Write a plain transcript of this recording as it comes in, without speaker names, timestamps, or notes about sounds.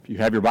you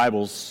have your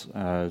Bibles,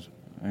 I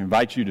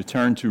invite you to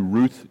turn to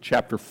Ruth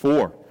chapter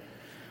 4.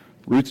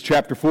 Ruth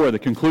chapter 4, the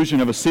conclusion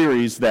of a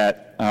series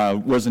that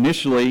was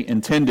initially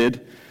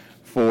intended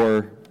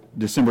for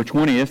December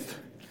 20th,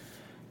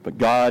 but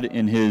God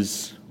in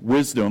His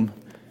wisdom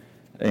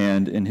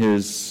and in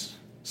His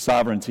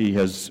sovereignty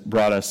has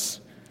brought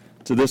us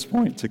to this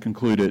point to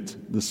conclude it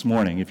this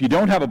morning. If you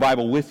don't have a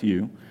Bible with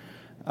you,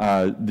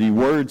 the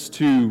words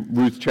to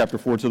Ruth chapter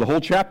 4, to the whole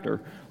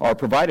chapter, are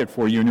provided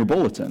for you in your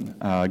bulletin.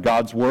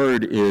 God's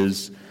Word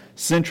is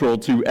central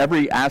to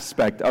every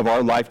aspect of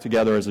our life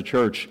together as a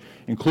church,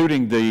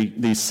 including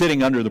the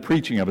sitting under the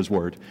preaching of His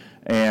Word.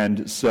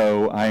 And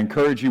so I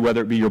encourage you,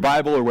 whether it be your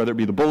Bible or whether it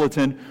be the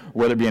bulletin,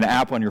 or whether it be an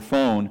app on your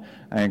phone,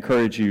 I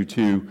encourage you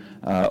to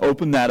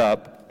open that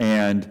up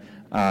and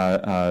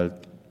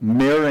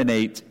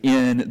marinate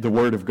in the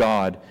Word of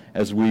God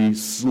as we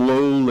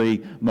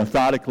slowly,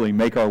 methodically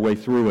make our way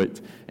through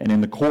it. And in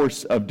the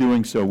course of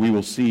doing so, we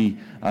will see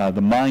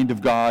the mind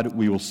of God,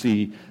 we will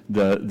see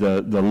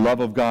the love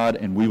of God,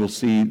 and we will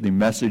see the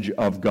message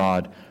of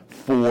God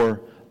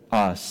for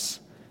us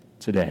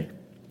today.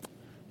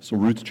 So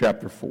Ruth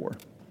chapter 4.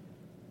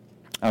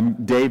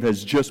 Dave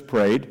has just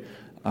prayed,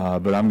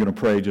 but I'm going to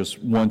pray just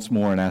once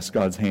more and ask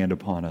God's hand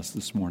upon us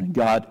this morning.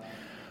 God,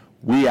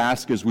 we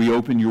ask as we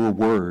open your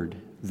word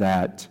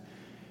that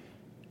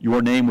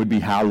your name would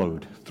be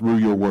hallowed through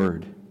your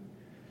word,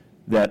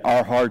 that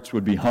our hearts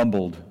would be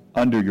humbled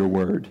under your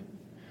word,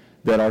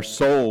 that our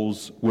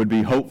souls would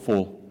be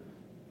hopeful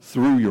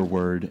through your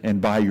word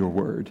and by your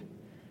word.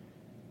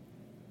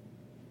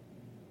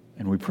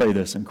 And we pray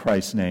this in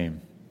Christ's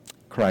name.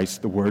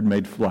 Christ, the Word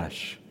made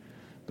flesh,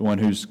 the one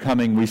whose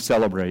coming we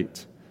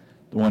celebrate,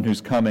 the one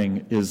whose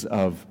coming is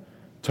of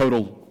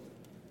total,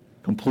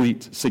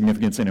 complete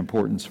significance and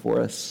importance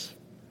for us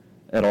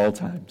at all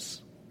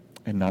times,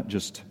 and not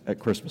just at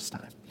Christmas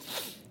time.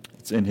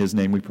 It's in His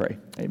name we pray.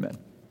 Amen.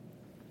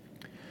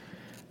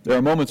 There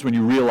are moments when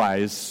you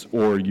realize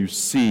or you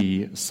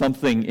see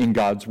something in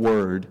God's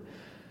Word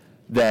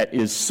that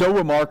is so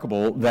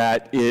remarkable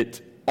that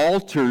it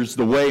alters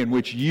the way in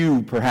which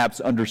you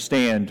perhaps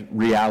understand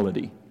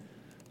reality.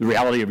 The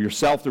reality of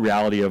yourself, the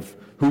reality of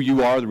who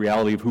you are, the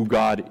reality of who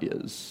God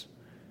is.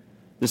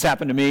 This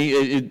happened to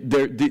me.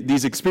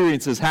 These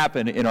experiences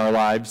happen in our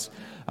lives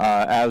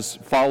as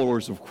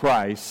followers of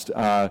Christ,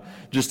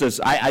 just as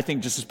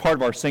part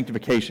of our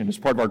sanctification, as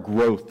part of our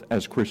growth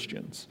as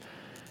Christians.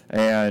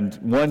 And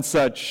one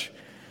such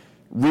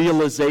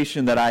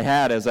realization that I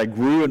had as I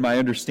grew in my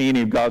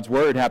understanding of God's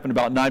Word happened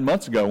about 9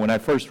 months ago when I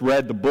first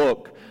read the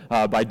book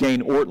by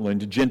Dane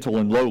Ortland, Gentle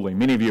and Lowly.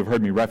 Many of you have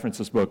heard me reference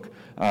this book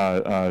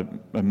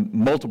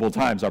multiple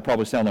times. I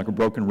probably sound like a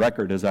broken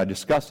record as I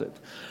discuss it.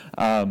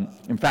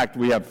 In fact,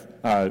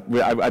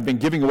 I've been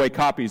giving away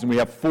copies, and we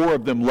have 4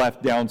 of them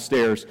left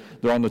downstairs.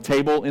 They're on the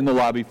table in the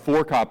lobby,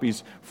 4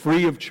 copies,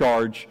 free of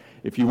charge.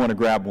 If you want to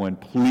grab one,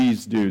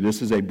 please do.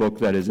 This is a book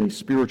that is a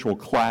spiritual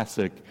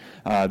classic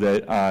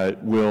that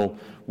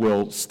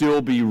will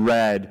still be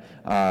read,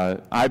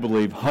 I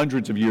believe,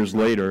 hundreds of years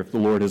later, if the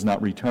Lord has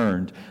not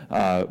returned,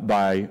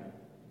 by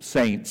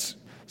saints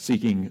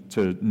seeking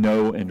to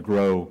know and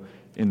grow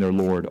in their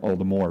Lord all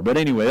the more. But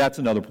anyway, that's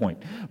another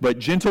point. But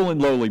Gentle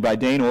and Lowly by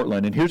Dane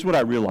Ortland, and here's what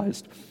I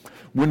realized.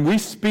 When we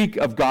speak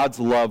of God's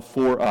love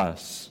for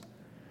us,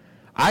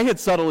 I had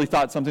subtly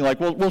thought something like,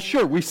 well,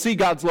 sure, we see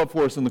God's love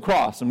for us in the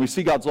cross, and we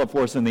see God's love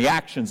for us in the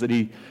actions that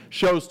He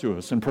shows to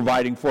us, and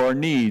providing for our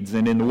needs,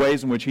 and in the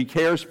ways in which He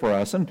cares for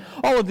us. And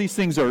all of these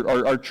things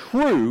are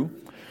true.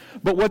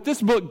 But what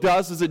this book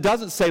does is it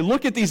doesn't say,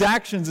 look at these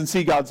actions and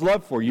see God's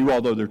love for you,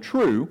 although they're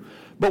true.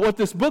 But what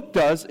this book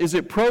does is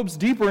it probes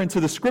deeper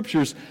into the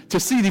Scriptures to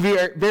see the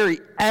very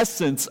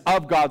essence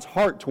of God's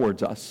heart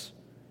towards us.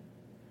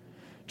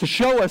 To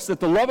show us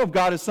that the love of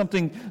God is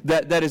something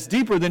that is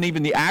deeper than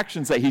even the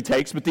actions that He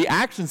takes, but the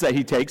actions that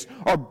He takes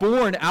are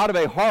born out of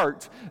a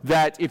heart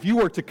that, if you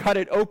were to cut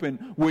it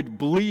open, would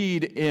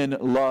bleed in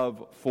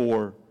love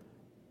for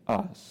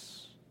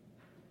us.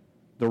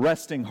 The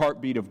resting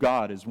heartbeat of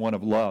God is one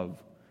of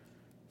love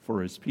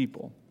for His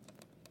people.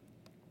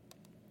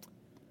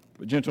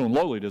 But Gentle and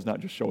Lowly does not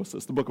just show us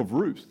this. The book of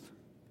Ruth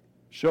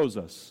shows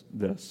us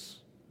this.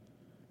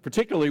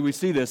 Particularly, we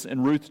see this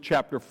in Ruth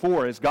chapter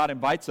 4 as God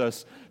invites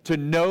us to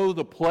know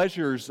the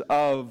pleasures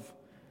of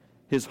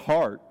His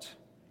heart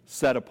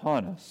set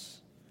upon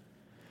us.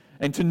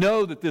 And to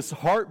know that this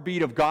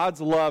heartbeat of God's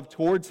love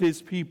towards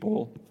His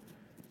people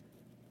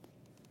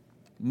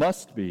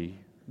must be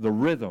the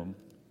rhythm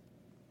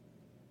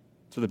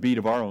to the beat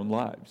of our own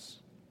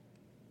lives.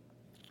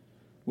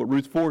 What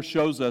Ruth 4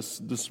 shows us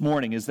this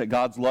morning is that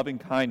God's loving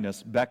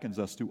kindness beckons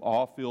us to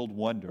awe-filled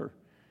wonder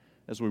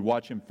as we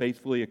watch Him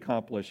faithfully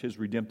accomplish His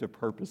redemptive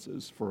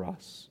purposes for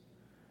us.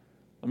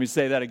 Let me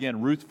say that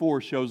again. Ruth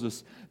 4 shows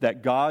us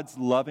that God's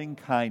loving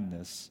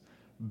kindness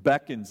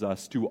beckons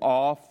us to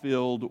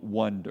awe-filled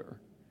wonder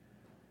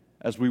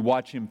as we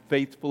watch Him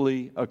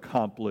faithfully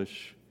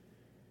accomplish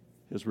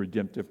His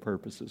redemptive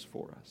purposes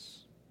for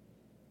us.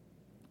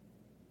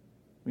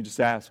 Let me just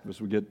ask,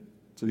 as we get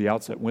to the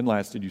outset, when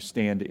last did you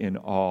stand in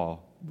awe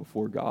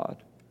before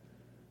God?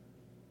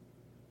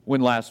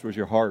 When last was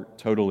your heart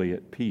totally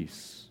at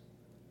peace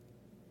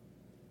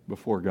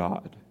before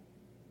God?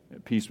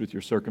 At peace with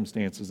your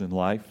circumstances in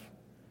life?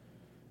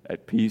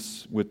 At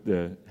peace with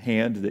the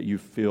hand that you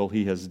feel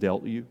He has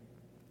dealt you?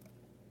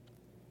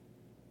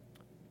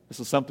 This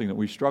is something that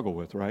we struggle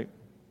with, right?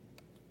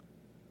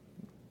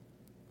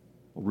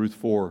 Well, Ruth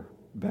 4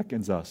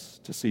 beckons us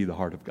to see the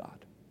heart of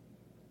God.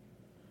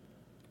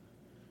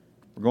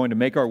 We're going to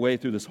make our way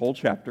through this whole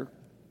chapter.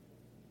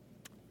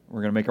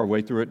 We're going to make our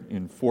way through it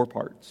in 4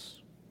 parts.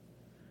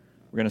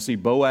 We're going to see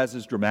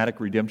Boaz's dramatic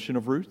redemption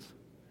of Ruth.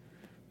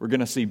 We're going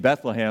to see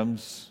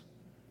Bethlehem's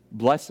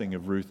blessing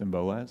of Ruth and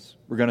Boaz.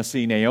 We're going to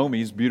see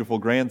Naomi's beautiful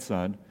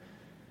grandson.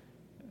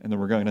 And then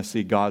we're going to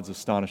see God's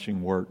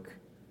astonishing work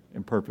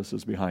and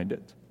purposes behind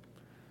it.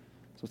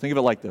 So think of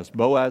it like this: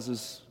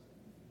 Boaz's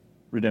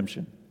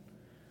redemption,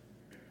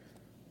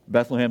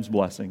 Bethlehem's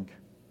blessing,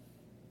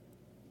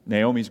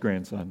 Naomi's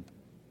grandson,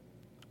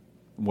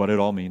 and what it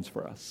all means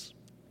for us.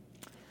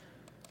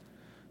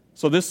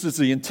 So this is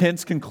the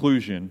intense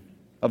conclusion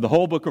of the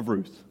whole book of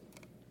Ruth.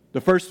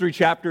 The first 3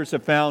 chapters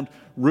have found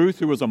Ruth,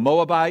 who was a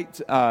Moabite,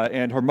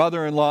 and her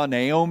mother-in-law,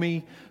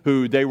 Naomi,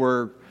 who they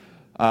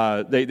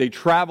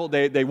traveled.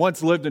 They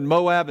once lived in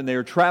Moab, and they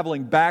were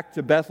traveling back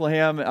to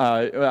Bethlehem,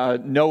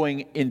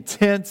 knowing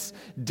intense,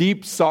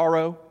 deep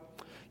sorrow.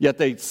 Yet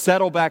they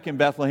settle back in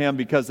Bethlehem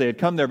because they had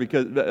come there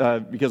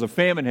because a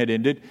famine had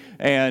ended.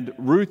 And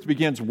Ruth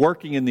begins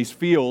working in these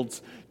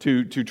fields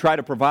to try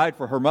to provide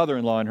for her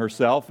mother-in-law and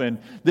herself. And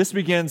this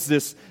begins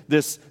this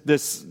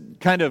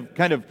kind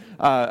of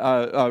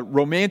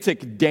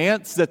romantic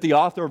dance that the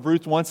author of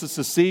Ruth wants us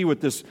to see with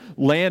this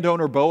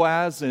landowner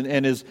Boaz.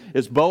 And is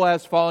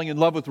Boaz falling in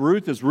love with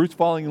Ruth? Is Ruth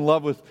falling in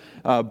love with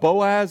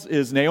Boaz?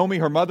 Is Naomi,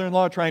 her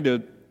mother-in-law, trying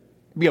to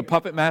be a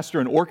puppet master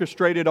and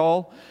orchestrate it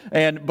all?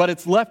 But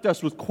it's left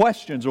us with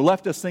questions, or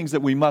left us things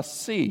that we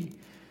must see.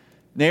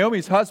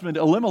 Naomi's husband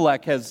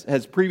Elimelech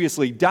has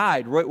previously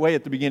died right way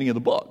at the beginning of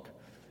the book.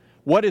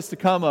 What is to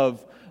come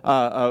of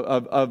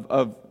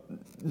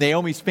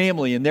Naomi's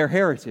family and their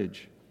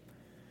heritage?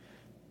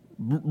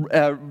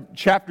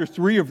 Chapter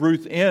 3 of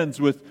Ruth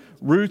ends with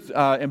Ruth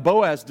and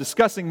Boaz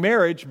discussing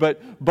marriage,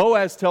 but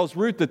Boaz tells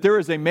Ruth that there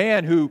is a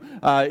man who,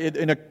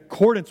 in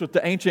accordance with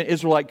the ancient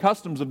Israelite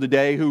customs of the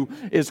day, who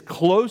is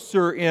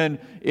closer in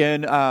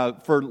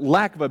for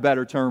lack of a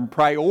better term,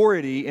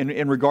 priority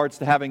in regards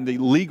to having the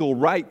legal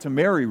right to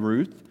marry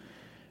Ruth.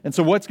 And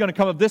so what's going to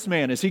come of this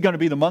man? Is he going to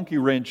be the monkey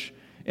wrench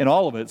in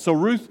all of it? So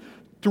Ruth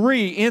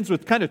 3 ends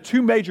with kind of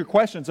 2 major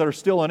questions that are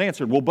still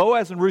unanswered. Will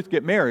Boaz and Ruth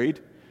get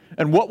married?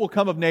 And what will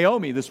come of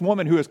Naomi, this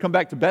woman who has come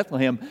back to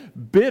Bethlehem,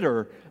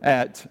 bitter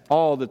at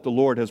all that the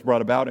Lord has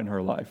brought about in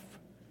her life?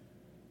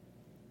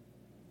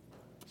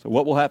 So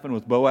what will happen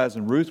with Boaz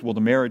and Ruth? Will the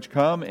marriage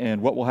come?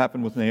 And what will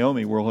happen with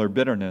Naomi? Will her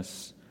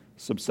bitterness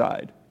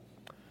subside?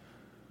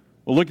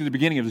 We'll look at the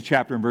beginning of the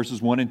chapter in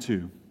verses 1 and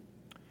 2.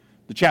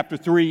 The chapter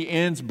 3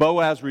 ends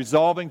Boaz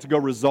resolving to go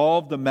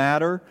resolve the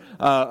matter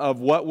of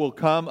what will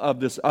come of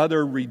this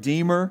other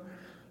redeemer,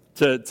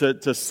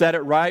 to set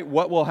it right.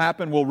 What will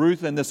happen? Will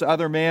Ruth and this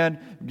other man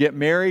get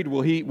married?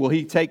 Will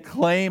he take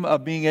claim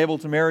of being able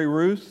to marry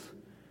Ruth?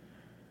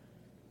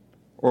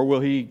 Or will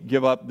he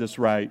give up this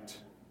right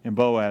and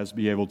Boaz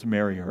be able to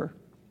marry her?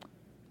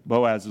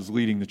 Boaz is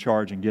leading the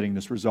charge in getting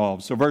this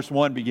resolved. So verse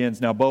 1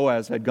 begins, "Now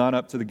Boaz had gone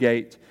up to the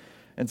gate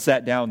and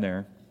sat down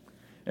there.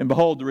 And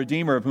behold, the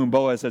Redeemer of whom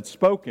Boaz had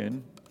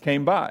spoken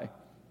came by.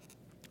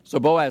 So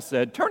Boaz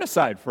said, 'Turn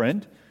aside,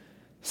 friend.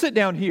 Sit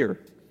down here.'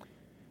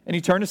 And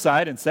he turned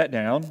aside and sat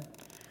down.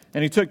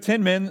 And he took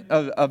 10 men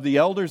of the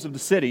elders of the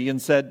city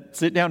and said,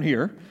 'Sit down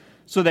here.'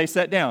 So they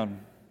sat down."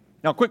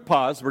 Now, quick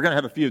pause. We're going to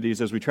have a few of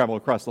these as we travel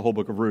across the whole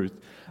book of Ruth.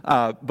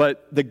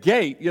 But the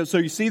gate, so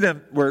you see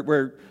them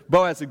where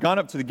Boaz had gone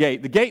up to the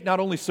gate. The gate not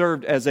only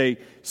served as a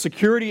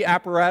security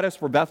apparatus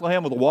for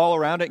Bethlehem with a wall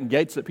around it and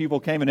gates that people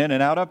came in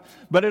and out of,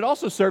 but it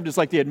also served as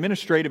like the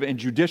administrative and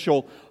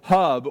judicial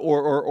hub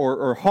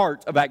or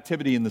heart of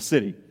activity in the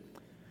city.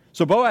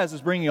 So Boaz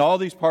is bringing all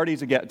these parties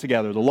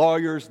together, the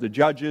lawyers, the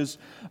judges,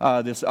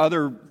 this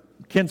other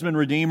kinsman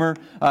redeemer,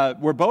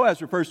 where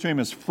Boaz refers to him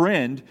as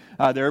friend,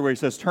 there where he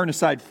says, "Turn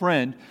aside,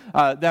 friend."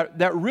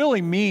 That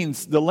really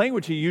means, the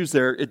language he used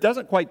there, it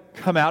doesn't quite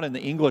come out in the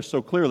English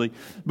so clearly,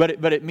 but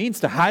it means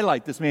to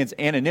highlight this man's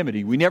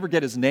anonymity. We never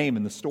get his name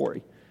in the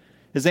story.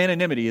 His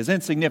anonymity, his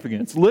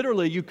insignificance.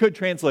 Literally, you could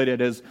translate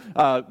it as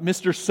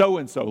Mr.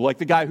 So-and-so, like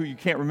the guy who you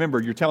can't remember.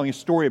 You're telling a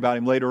story about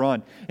him later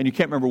on, and you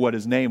can't remember what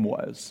his name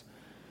was.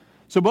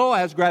 So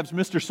Boaz grabs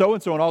Mr.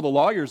 So-and-so and all the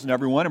lawyers and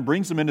everyone and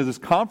brings them into this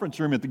conference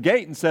room at the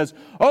gate and says,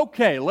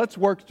 "Okay, let's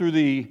work through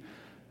the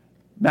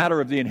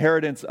matter of the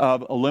inheritance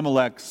of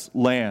Elimelech's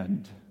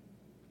land."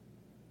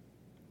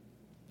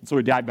 And so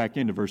we dive back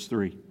into verse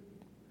 3.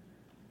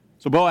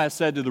 So Boaz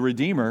said to the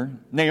Redeemer,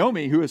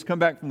 "Naomi, who has come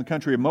back from the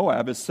country of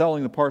Moab, is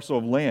selling the parcel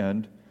of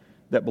land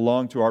that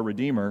belonged to our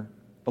Redeemer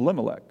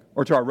Elimelech,"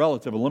 or to our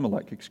relative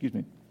Elimelech, excuse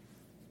me.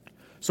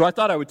 "So I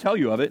thought I would tell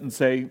you of it and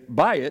say,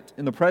 buy it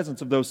in the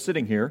presence of those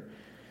sitting here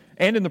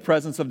and in the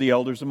presence of the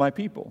elders of my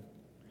people.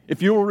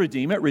 If you will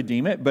redeem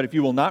it, but if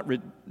you will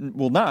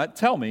not,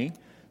 tell me,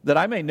 that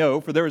I may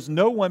know, for there is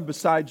no one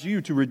besides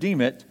you to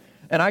redeem it,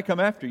 and I come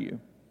after you.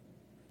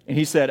 And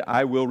he said,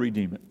 I will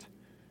redeem it.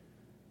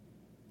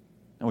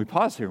 And we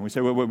pause here and we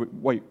say,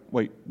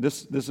 wait,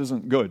 this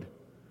isn't good.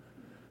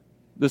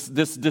 This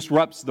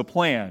disrupts the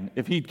plan.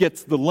 If he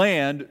gets the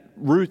land,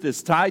 Ruth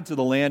is tied to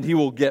the land, he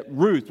will get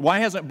Ruth. Why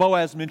hasn't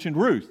Boaz mentioned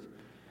Ruth?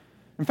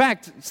 In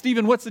fact,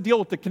 Stephen, what's the deal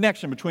with the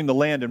connection between the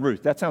land and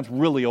Ruth? That sounds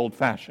really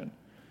old-fashioned.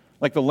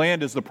 Like the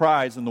land is the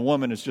prize and the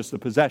woman is just the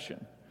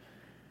possession.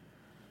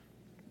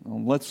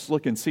 Well, let's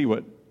look and see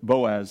what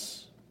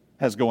Boaz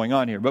has going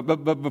on here.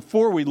 But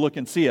before we look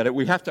and see it,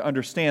 we have to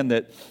understand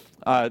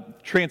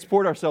that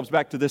transport ourselves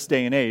back to this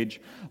day and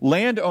age.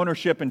 Land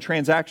ownership and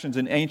transactions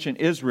in ancient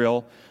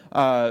Israel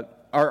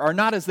are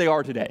not as they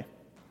are today.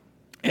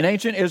 In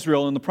ancient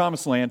Israel, in the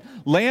Promised Land,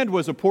 land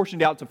was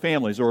apportioned out to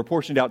families or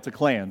apportioned out to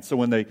clans. So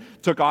when they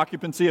took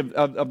occupancy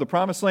of the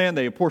Promised Land,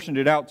 they apportioned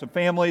it out to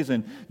families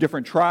and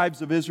different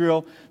tribes of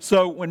Israel.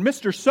 So when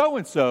Mr.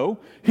 So-and-so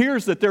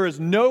hears that there is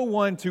no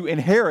one to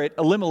inherit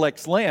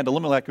Elimelech's land,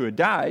 Elimelech who had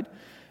died,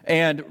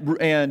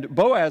 and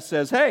Boaz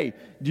says, hey,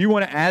 do you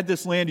want to add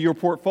this land to your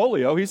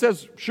portfolio? He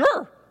says,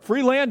 sure,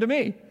 free land to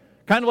me.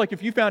 Kind of like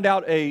if you found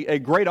out a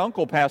great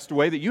uncle passed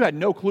away that you had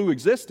no clue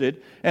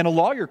existed, and a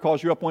lawyer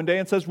calls you up one day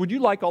and says, would you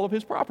like all of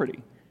his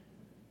property?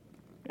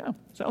 Yeah,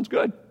 sounds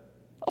good.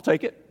 I'll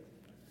take it.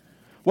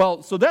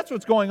 Well, so that's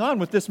what's going on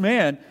with this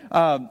man.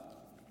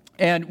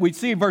 And we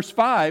see in verse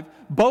 5,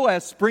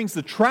 Boaz springs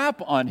the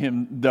trap on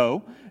him,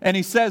 though. And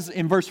he says,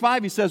 in verse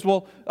 5, he says,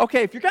 well,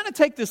 okay, if you're going to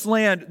take this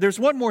land, there's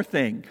one more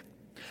thing.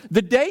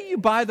 The day you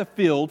buy the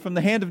field from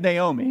the hand of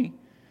Naomi,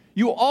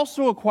 you will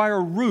also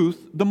acquire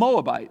Ruth the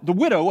Moabite, the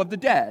widow of the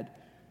dead,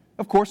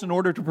 of course, in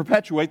order to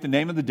perpetuate the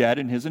name of the dead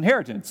and his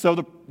inheritance.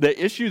 So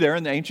the issue there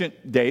in the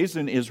ancient days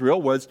in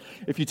Israel was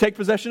if you take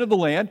possession of the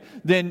land,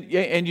 then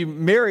and you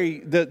marry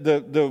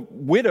the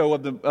widow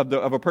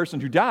of a person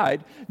who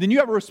died, then you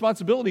have a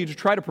responsibility to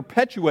try to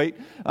perpetuate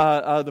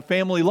the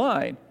family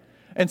line.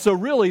 And so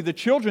really, the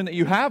children that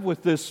you have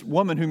with this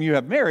woman whom you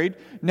have married,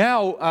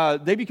 now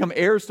they become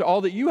heirs to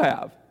all that you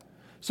have.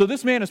 So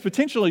this man is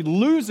potentially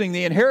losing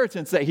the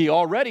inheritance that he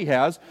already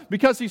has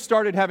because he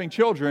started having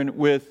children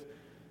with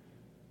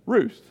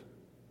Ruth.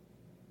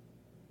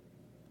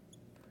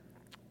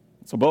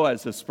 So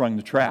Boaz has sprung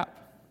the trap.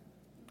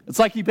 It's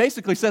like he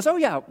basically says, oh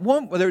yeah,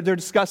 they're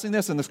discussing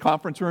this in this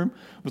conference room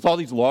with all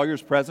these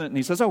lawyers present, and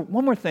he says, oh,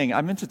 one more thing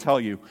I meant to tell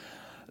you.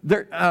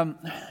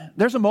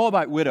 There's a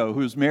Moabite widow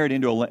who's married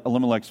into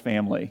Elimelech's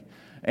family.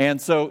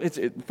 And so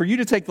for you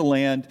to take the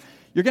land,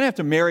 you're going to have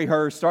to marry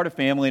her, start a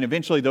family, and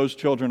eventually those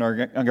children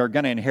are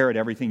going to inherit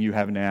everything you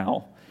have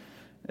now.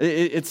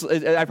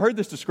 I've heard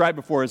this described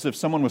before as if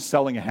someone was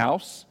selling a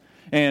house,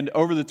 and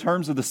over the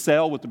terms of the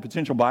sale with the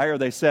potential buyer,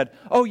 they said,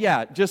 oh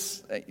yeah,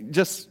 just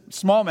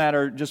small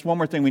matter, just one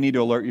more thing we need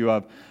to alert you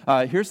of.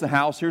 Here's the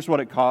house, here's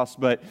what it costs,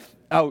 but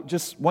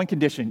just one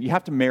condition, you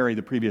have to marry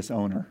the previous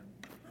owner.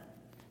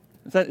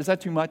 Is that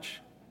too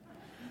much?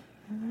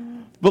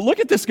 But look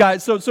at this guy.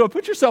 So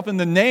put yourself in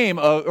the name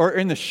or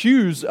in the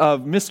shoes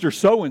of Mr.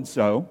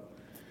 So-and-so.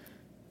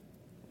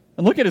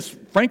 And look at his,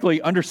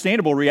 frankly,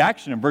 understandable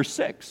reaction in verse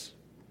 6.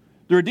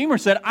 The Redeemer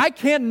said, I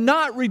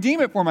cannot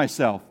redeem it for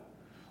myself,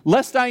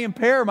 lest I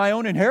impair my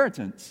own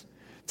inheritance.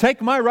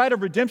 Take my right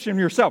of redemption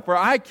yourself, for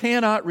I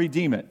cannot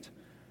redeem it.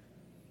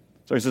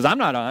 So he says, I'm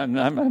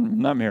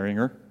not marrying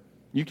her.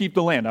 You keep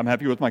the land. I'm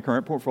happy with my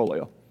current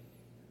portfolio.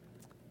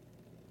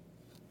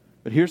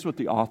 But here's what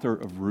the author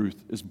of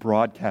Ruth is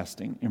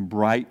broadcasting in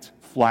bright,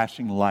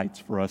 flashing lights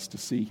for us to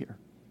see here.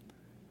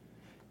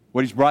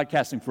 What he's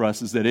broadcasting for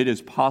us is that it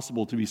is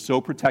possible to be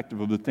so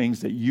protective of the things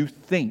that you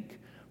think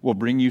will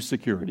bring you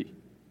security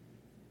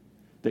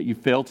that you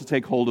fail to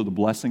take hold of the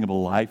blessing of a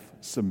life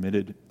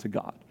submitted to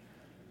God.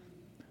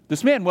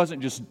 This man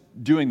wasn't just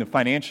doing the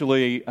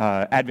financially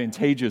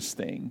advantageous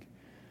thing.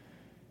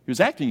 He was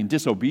acting in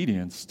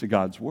disobedience to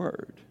God's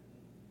word.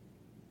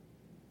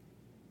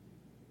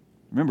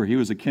 Remember, he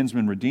was a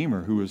kinsman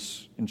redeemer who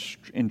was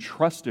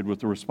entrusted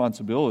with the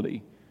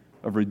responsibility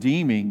of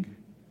redeeming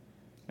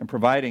and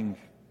providing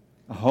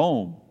a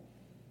home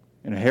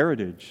and a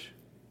heritage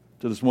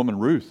to this woman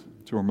Ruth,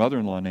 to her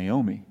mother-in-law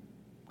Naomi.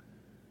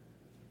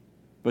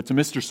 But to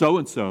Mr.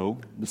 So-and-so,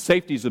 the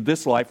safeties of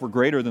this life were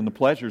greater than the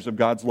pleasures of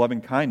God's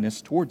loving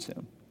kindness towards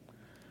him.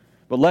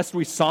 But lest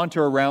we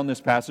saunter around this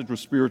passage with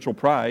spiritual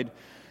pride,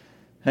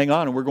 hang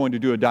on, and we're going to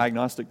do a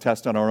diagnostic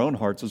test on our own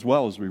hearts as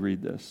well as we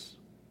read this.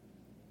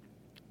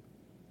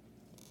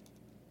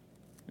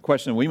 The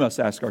question we must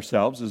ask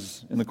ourselves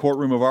is, in the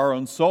courtroom of our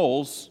own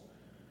souls,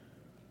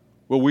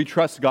 will we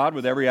trust God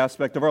with every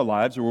aspect of our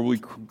lives, or will we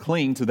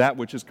cling to that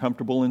which is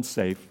comfortable and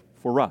safe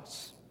for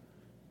us?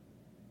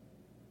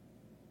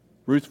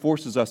 Ruth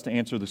forces us to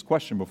answer this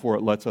question before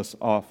it lets us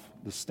off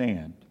the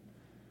stand.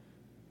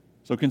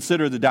 So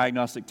consider the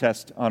diagnostic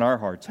test on our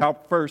hearts. How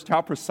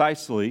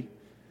precisely,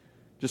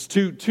 just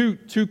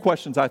two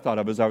questions I thought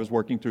of as I was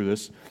working through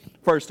this.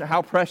 First,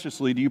 how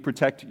preciously do you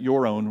protect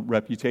your own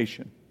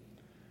reputation?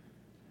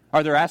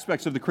 Are there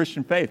aspects of the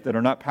Christian faith that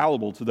are not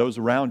palatable to those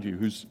around you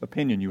whose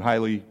opinion you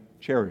highly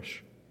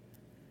cherish?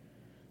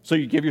 So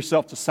you give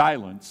yourself to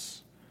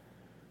silence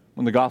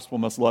when the gospel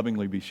must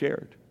lovingly be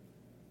shared.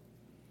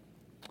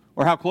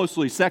 Or how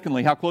closely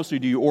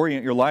do you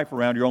orient your life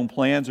around your own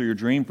plans or your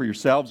dream for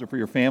yourselves or for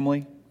your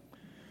family?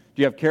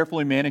 Do you have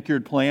carefully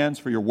manicured plans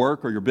for your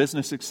work or your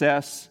business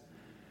success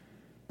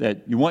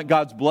that you want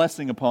God's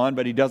blessing upon,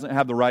 but He doesn't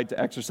have the right to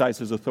exercise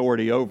His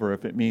authority over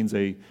if it means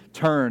a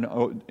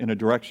turn in a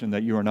direction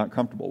that you are not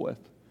comfortable with?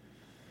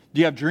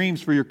 Do you have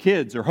dreams for your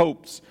kids or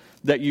hopes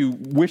that you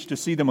wish to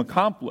see them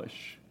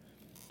accomplish?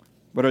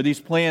 But are these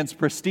plans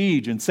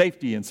prestige and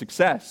safety and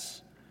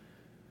success?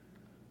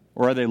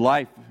 Or are they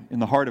life in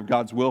the heart of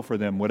God's will for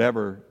them,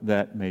 whatever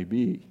that may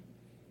be?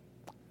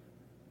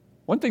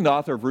 One thing the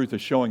author of Ruth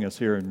is showing us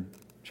here in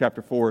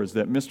chapter 4 is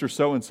that Mr.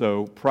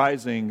 So-and-so,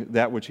 prizing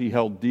that which he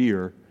held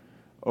dear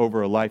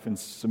over a life in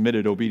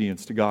submitted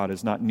obedience to God,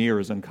 is not near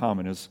as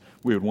uncommon as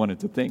we would want it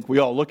to think. We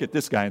all look at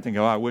this guy and think,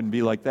 oh, I wouldn't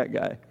be like that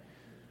guy.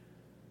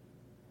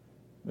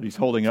 But he's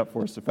holding up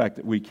for us the fact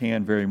that we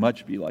can very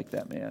much be like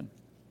that man.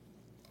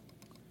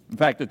 In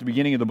fact, at the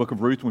beginning of the book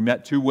of Ruth, we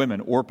met two women,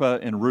 Orpah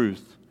and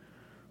Ruth,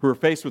 who were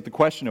faced with the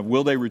question of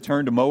will they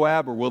return to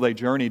Moab or will they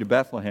journey to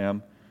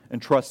Bethlehem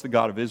and trust the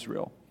God of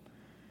Israel?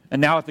 And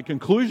now at the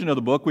conclusion of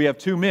the book, we have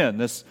two men,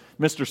 this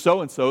Mr.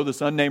 So-and-so,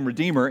 this unnamed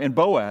Redeemer, and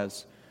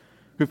Boaz,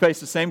 who face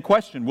the same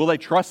question. Will they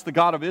trust the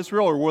God of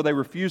Israel or will they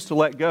refuse to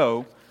let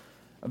go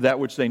of that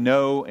which they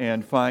know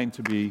and find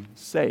to be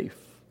safe?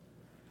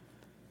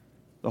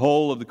 The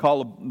whole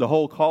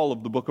call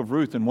of the book of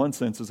Ruth, in one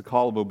sense, is a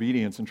call of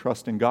obedience and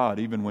trust in God,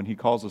 even when He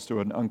calls us to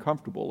an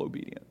uncomfortable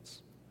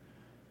obedience.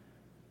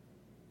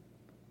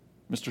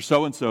 Mr.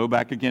 So-and-so,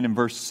 back again in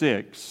verse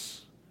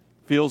 6,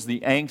 feels the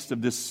angst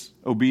of this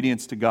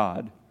obedience to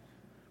God,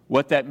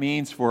 what that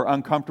means for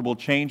uncomfortable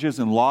changes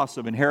and loss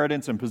of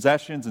inheritance and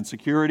possessions and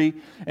security.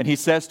 And he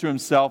says to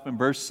himself in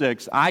verse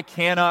 6, I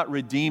cannot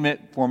redeem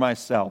it for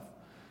myself,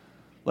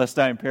 lest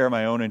I impair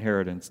my own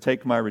inheritance.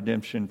 Take my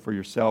redemption for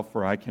yourself,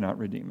 for I cannot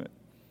redeem it.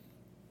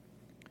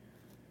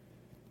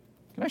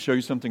 Can I show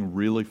you something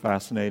really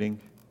fascinating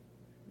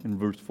in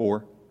verse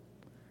 4?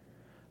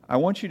 I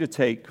want you to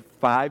take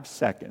 5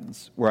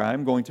 seconds where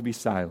I'm going to be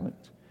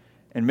silent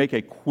and make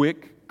a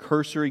quick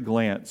cursory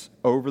glance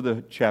over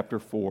the chapter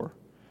 4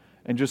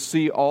 and just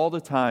see all the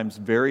times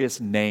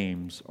various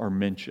names are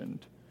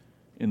mentioned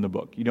in the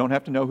book. You don't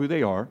have to know who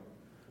they are,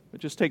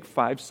 but just take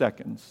 5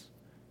 seconds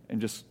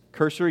and just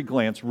cursory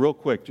glance real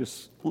quick.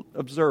 Just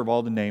observe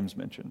all the names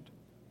mentioned,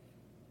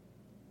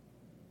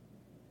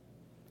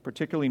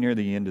 particularly near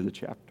the end of the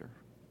chapter.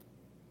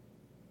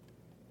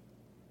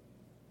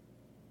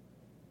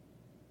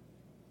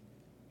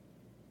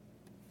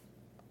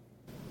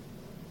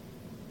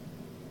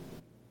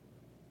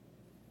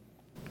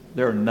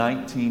 There are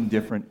 19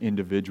 different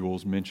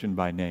individuals mentioned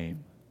by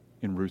name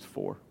in Ruth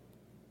 4.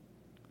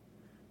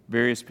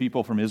 Various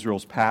people from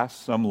Israel's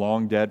past, some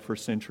long dead for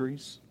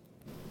centuries,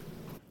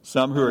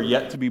 some who are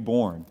yet to be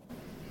born.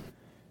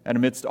 And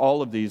amidst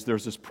all of these,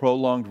 there's this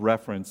prolonged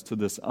reference to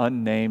this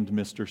unnamed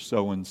Mr.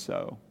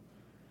 So-and-so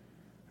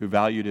who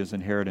valued his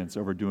inheritance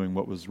over doing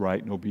what was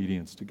right in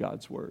obedience to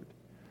God's word.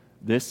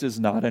 This is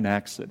not an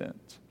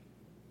accident.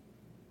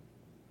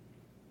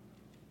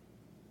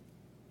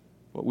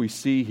 What we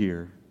see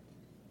here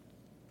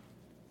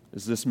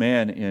is this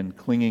man, in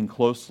clinging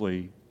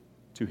closely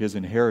to his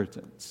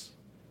inheritance,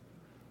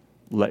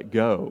 let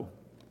go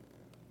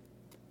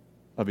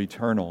of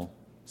eternal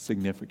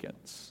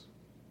significance.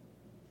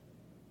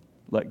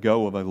 Let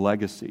go of a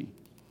legacy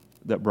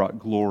that brought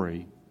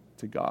glory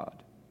to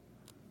God.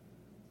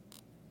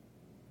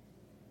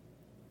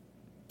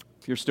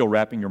 If you're still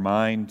wrapping your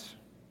mind,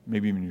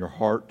 maybe even your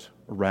heart,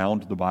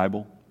 around the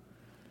Bible,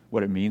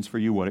 what it means for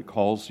you, what it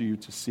calls you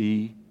to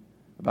see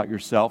about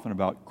yourself and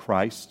about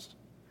Christ,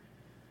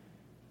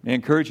 I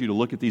encourage you to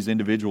look at these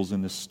individuals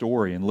in this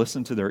story and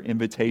listen to their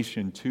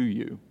invitation to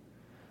you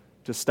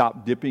to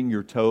stop dipping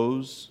your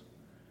toes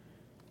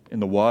in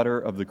the water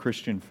of the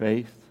Christian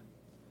faith,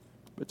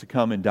 but to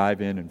come and dive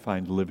in and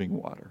find living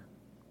water.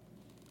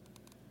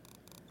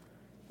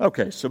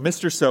 Okay, so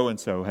Mr.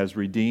 So-and-so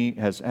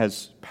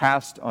has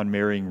passed on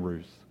marrying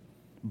Ruth.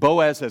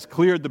 Boaz has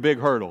cleared the big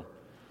hurdle,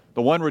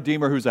 the one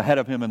Redeemer who's ahead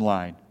of him in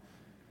line.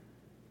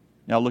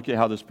 Now look at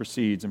how this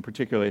proceeds, and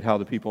particularly how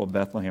the people of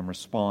Bethlehem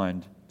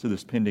respond to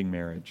this pending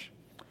marriage.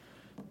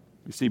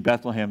 We see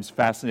Bethlehem's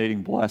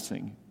fascinating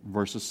blessing in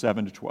verses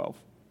 7 to 12.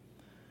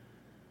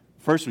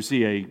 First, we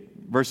see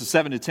verses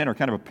 7 to 10 are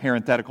kind of a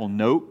parenthetical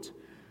note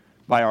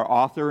by our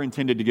author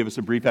intended to give us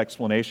a brief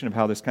explanation of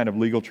how this kind of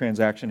legal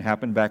transaction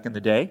happened back in the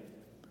day.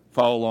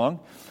 Follow along.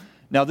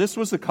 Now, this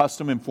was the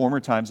custom in former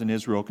times in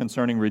Israel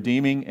concerning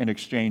redeeming and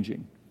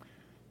exchanging.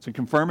 To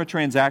confirm a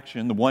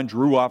transaction, the one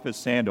drew off his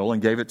sandal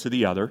and gave it to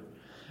the other,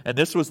 and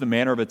this was the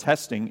manner of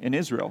attesting in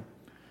Israel.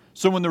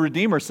 So when the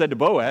Redeemer said to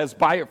Boaz,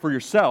 "Buy it for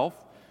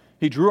yourself,"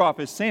 he drew off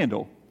his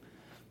sandal.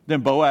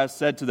 Then Boaz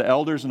said to the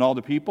elders and all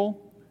the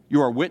people,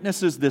 "You are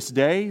witnesses this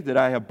day that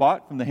I have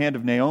bought from the hand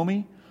of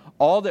Naomi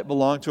all that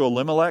belonged to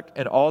Elimelech,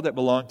 and all that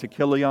belonged to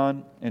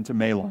Chilion and to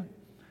Mahlon.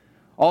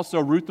 Also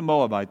Ruth the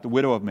Moabite, the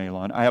widow of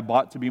Mahlon, I have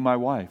bought to be my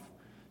wife,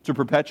 to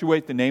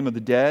perpetuate the name of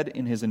the dead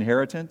in his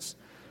inheritance,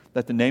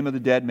 that the name of the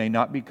dead may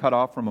not be cut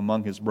off from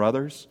among his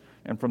brothers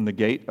and from the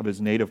gate of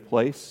his native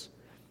place.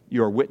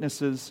 You are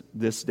witnesses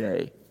this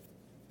day.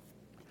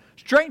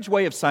 Strange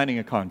way of signing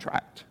a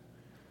contract.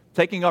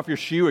 Taking off your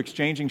shoe,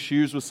 exchanging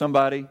shoes with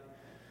somebody.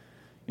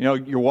 You know,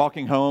 you're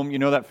walking home. You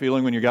know that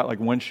feeling when you got like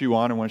one shoe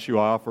on and one shoe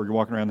off, or you're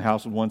walking around the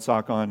house with one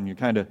sock on and you're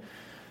kind of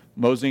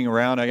moseying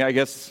around. I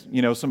guess,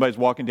 you know, somebody's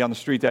walking down the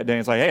street that day and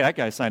it's like, hey, that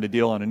guy signed a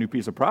deal on a new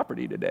piece of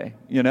property today.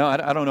 You know,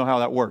 I don't know how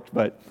that worked.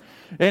 But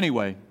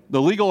anyway,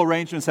 the legal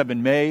arrangements have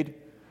been made.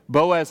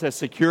 Boaz has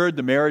secured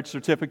the marriage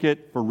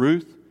certificate for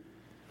Ruth.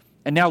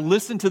 And now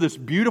listen to this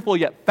beautiful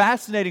yet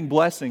fascinating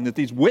blessing that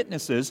these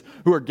witnesses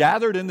who are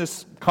gathered in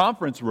this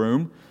conference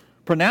room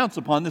pronounce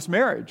upon this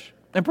marriage.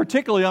 And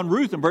particularly on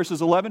Ruth in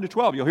verses 11 to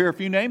 12. You'll hear a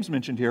few names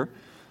mentioned here.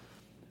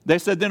 They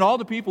said, then all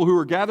the people who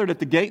were gathered at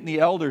the gate and the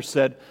elders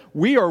said,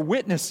 we are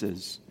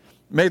witnesses.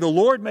 May the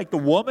Lord make the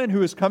woman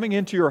who is coming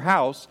into your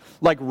house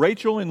like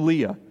Rachel and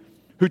Leah,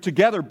 who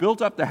together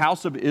built up the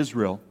house of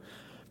Israel.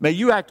 May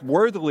you act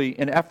worthily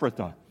in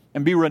Ephrathah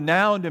and be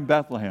renowned in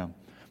Bethlehem.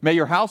 May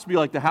your house be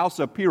like the house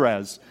of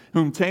Perez,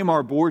 whom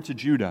Tamar bore to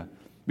Judah,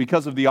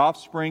 because of the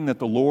offspring that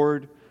the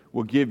Lord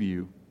will give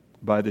you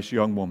by this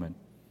young woman.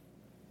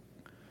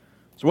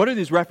 So what do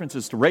these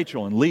references to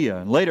Rachel and Leah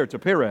and later to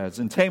Perez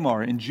and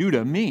Tamar and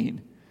Judah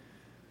mean?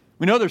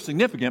 We know they're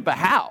significant, but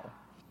how?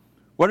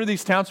 What are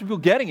these townspeople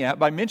getting at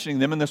by mentioning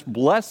them in this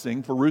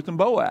blessing for Ruth and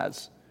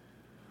Boaz?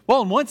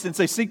 Well, in one sense,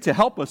 they seek to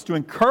help us to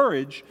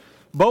encourage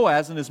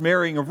Boaz in his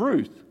marrying of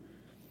Ruth.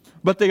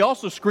 But they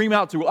also scream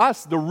out to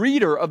us, the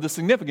reader, of the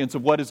significance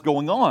of what is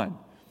going on.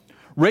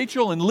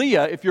 Rachel and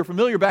Leah, if you're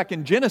familiar back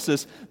in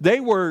Genesis, they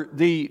were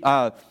the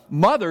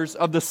mothers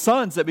of the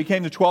sons that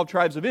became the 12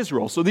 tribes of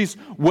Israel. So these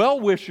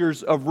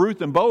well-wishers of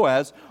Ruth and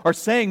Boaz are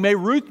saying, may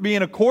Ruth be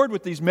in accord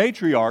with these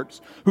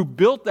matriarchs who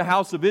built the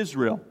house of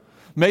Israel.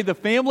 May the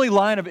family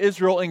line of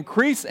Israel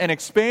increase and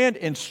expand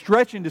and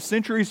stretch into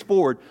centuries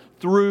forward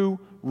through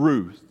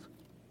Ruth.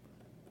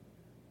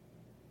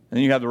 And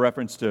then you have the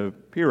reference to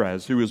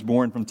Perez, who was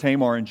born from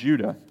Tamar and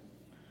Judah.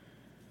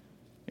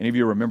 Any of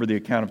you remember the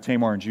account of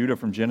Tamar and Judah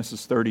from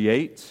Genesis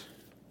 38?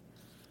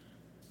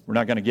 We're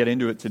not going to get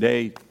into it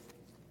today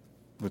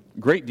with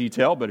great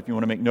detail, but if you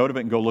want to make note of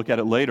it and go look at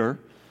it later,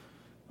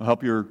 it'll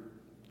help your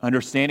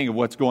understanding of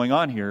what's going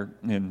on here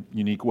in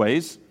unique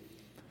ways.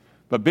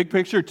 But big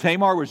picture,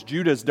 Tamar was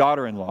Judah's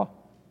daughter-in-law.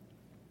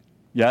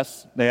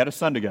 Yes, they had a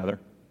son together,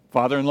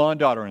 father-in-law and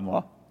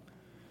daughter-in-law.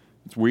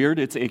 It's weird,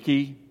 it's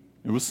icky,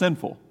 it was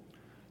sinful.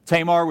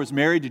 Tamar was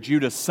married to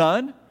Judah's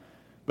son,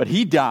 but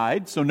he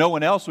died, so no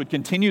one else would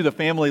continue the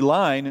family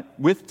line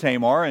with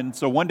Tamar. And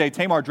so one day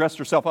Tamar dressed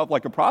herself up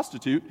like a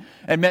prostitute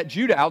and met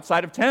Judah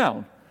outside of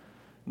town.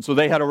 And so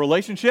they had a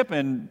relationship,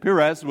 and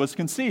Perez was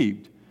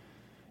conceived.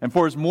 And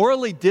for as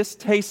morally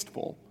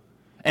distasteful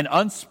and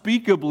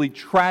unspeakably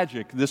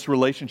tragic this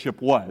relationship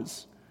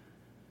was,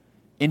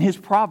 in His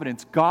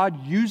providence,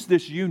 God used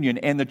this union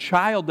and the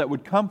child that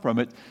would come from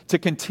it to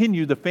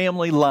continue the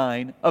family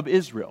line of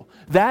Israel.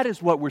 That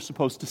is what we're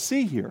supposed to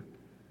see here.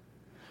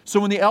 So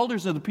when the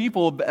elders of the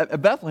people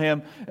of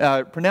Bethlehem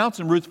pronounce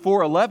in Ruth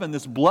 4:11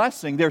 this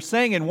blessing, they're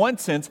saying in one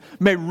sense,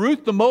 may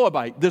Ruth the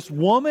Moabite, this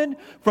woman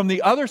from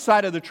the other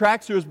side of the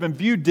tracks who has been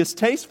viewed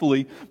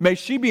distastefully, may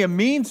she be a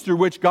means through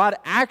which God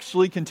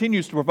actually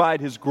continues to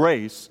provide His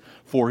grace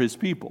for His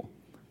people.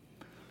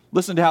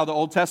 Listen to how the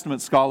Old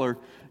Testament scholar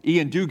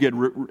Ian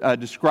Duguid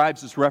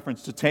describes this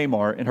reference to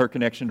Tamar and her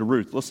connection to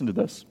Ruth. Listen to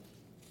this.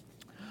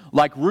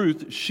 Like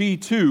Ruth, she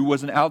too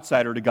was an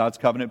outsider to God's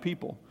covenant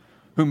people,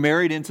 who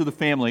married into the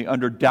family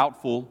under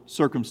doubtful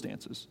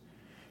circumstances.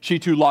 She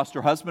too lost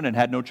her husband and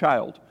had no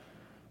child.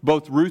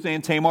 Both Ruth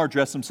and Tamar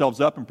dressed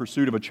themselves up in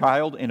pursuit of a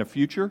child and a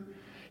future.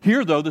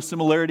 Here, though, the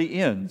similarity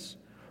ends.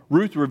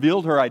 Ruth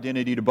revealed her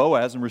identity to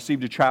Boaz and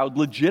received a child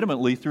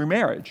legitimately through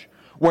marriage,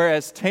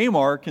 whereas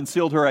Tamar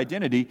concealed her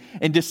identity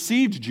and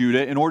deceived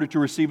Judah in order to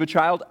receive a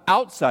child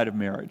outside of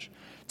marriage.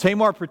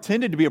 Tamar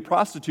pretended to be a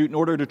prostitute in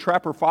order to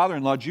trap her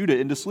father-in-law Judah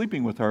into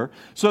sleeping with her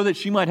so that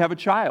she might have a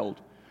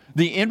child.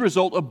 The end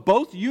result of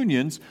both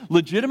unions,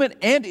 legitimate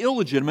and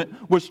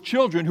illegitimate, was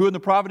children who in the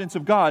providence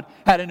of God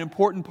had an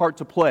important part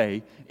to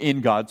play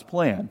in God's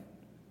plan.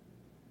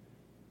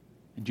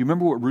 And do you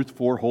remember what Ruth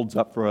 4 holds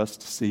up for us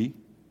to see?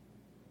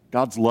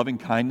 God's loving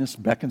kindness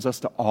beckons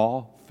us to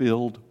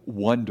awe-filled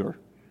wonder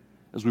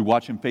as we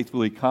watch Him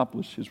faithfully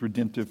accomplish His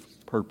redemptive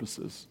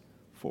purposes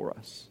for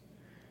us.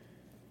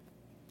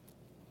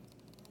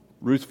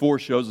 Ruth 4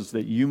 shows us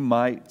that you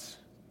might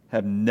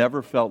have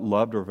never felt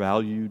loved or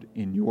valued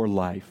in your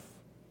life.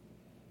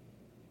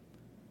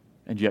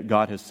 And yet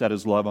God has set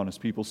His love on His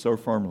people so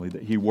firmly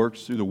that He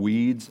works through the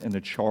weeds and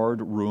the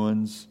charred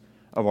ruins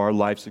of our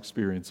life's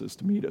experiences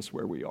to meet us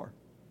where we are.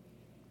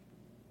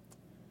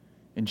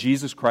 And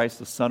Jesus Christ,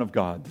 the Son of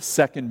God, the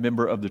second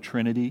member of the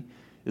Trinity,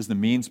 is the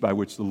means by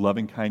which the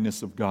loving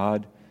kindness of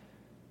God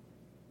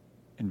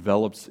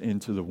envelops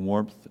into the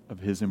warmth of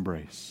His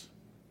embrace.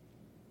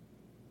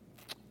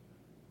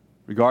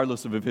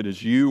 Regardless of if it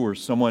is you or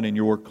someone in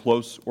your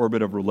close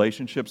orbit of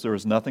relationships, there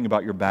is nothing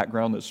about your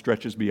background that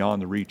stretches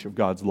beyond the reach of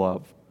God's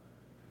love.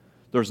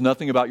 There's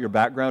nothing about your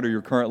background or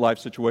your current life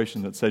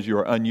situation that says you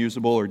are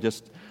unusable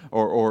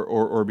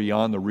or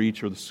beyond the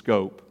reach or the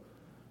scope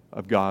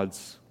of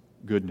God's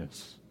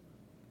goodness.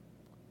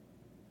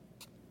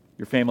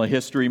 Your family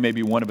history may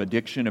be one of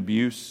addiction,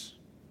 abuse,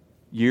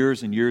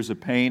 years and years of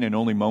pain, and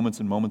only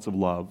moments and moments of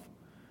love.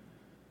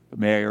 But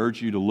may I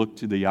urge you to look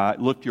to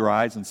your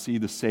eyes and see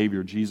the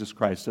Savior, Jesus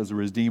Christ, as a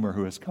Redeemer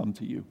who has come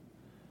to you.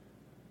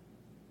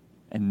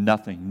 And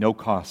nothing, no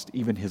cost,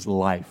 even His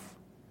life,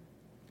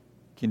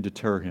 can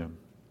deter Him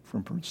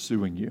from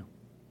pursuing you.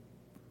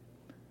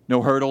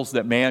 No hurdles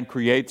that man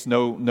creates,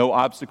 no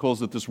obstacles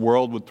that this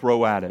world would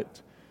throw at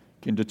it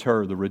can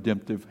deter the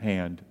redemptive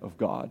hand of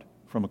God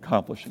from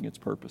accomplishing its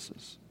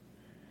purposes.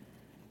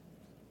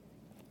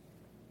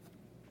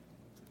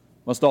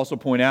 Must also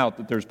point out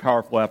that there's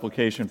powerful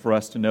application for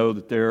us to know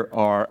that there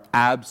are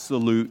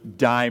absolute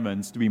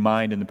diamonds to be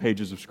mined in the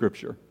pages of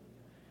Scripture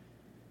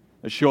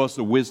that show us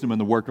the wisdom and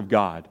the work of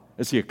God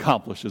as He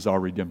accomplishes our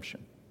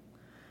redemption.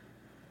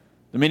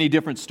 The many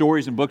different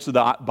stories and books of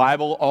the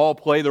Bible all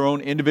play their own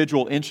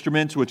individual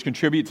instruments which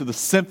contribute to the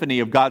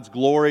symphony of God's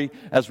glory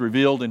as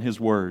revealed in His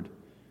Word.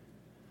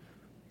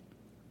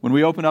 When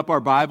we open up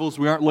our Bibles,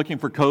 we aren't looking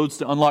for codes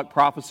to unlock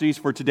prophecies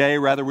for today.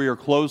 Rather, we are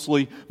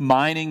closely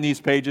mining these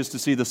pages to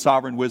see the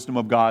sovereign wisdom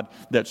of God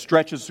that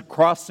stretches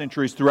across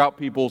centuries throughout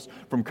peoples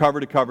from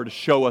cover to cover to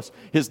show us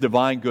His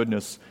divine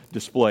goodness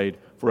displayed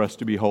for us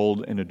to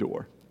behold and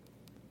adore.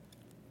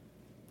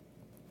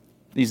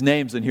 These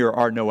names in here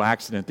are no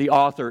accident. The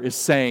author is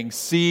saying,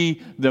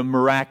 see the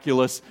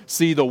miraculous,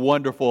 see the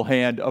wonderful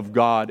hand of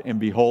God and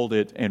behold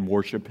it and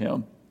worship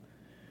Him.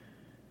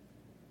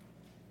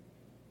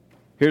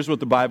 Here's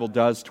what the Bible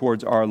does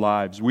towards our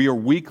lives. We are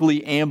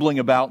weakly ambling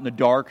about in the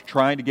dark,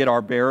 trying to get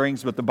our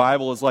bearings, but the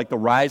Bible is like the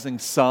rising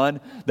sun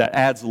that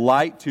adds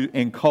light to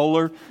and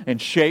color and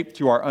shape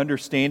to our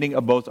understanding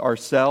of both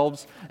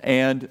ourselves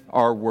and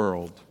our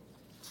world.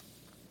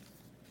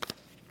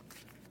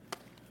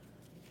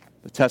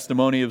 The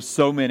testimony of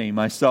so many,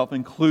 myself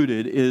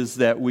included, is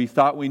that we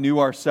thought we knew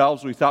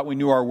ourselves, we thought we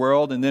knew our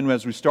world, and then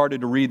as we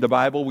started to read the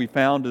Bible, we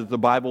found that the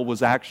Bible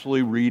was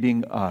actually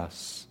reading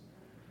us.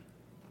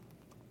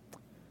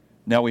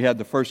 Now we had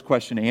the first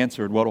question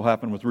answered, what will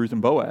happen with Ruth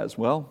and Boaz?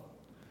 Well,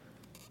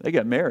 they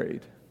get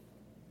married.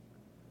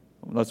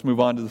 Let's move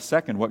on to the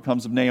second. What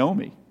comes of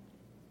Naomi?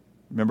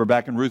 Remember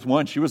back in Ruth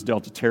 1, she was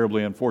dealt a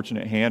terribly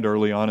unfortunate hand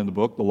early on in the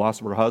book, the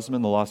loss of her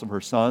husband, the loss of her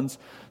sons,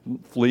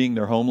 fleeing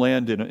their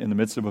homeland in the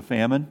midst of a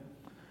famine.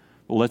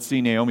 Well, let's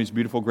see Naomi's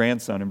beautiful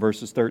grandson in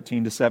verses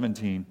 13 to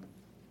 17.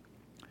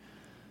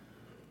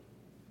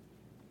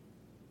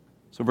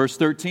 So verse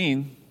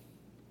 13,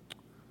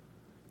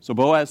 so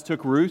Boaz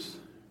took Ruth,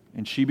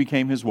 and she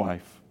became his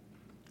wife.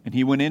 And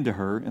he went into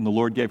her, and the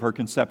Lord gave her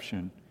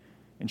conception,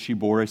 and she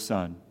bore a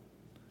son.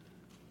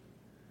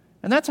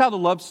 And that's how the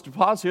love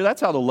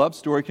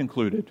story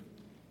concluded.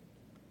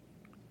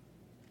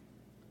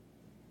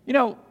 You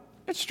know,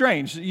 it's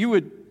strange. You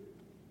would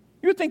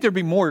think there'd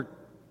be more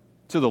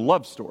to the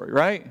love story,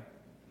 right?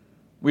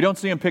 We don't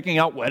see him picking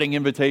out wedding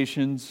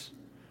invitations.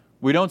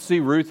 We don't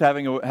see Ruth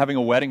having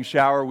a wedding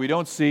shower. We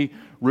don't see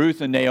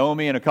Ruth and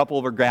Naomi and a couple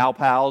of her gal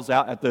pals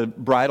out at the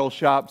bridal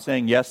shop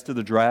saying yes to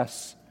the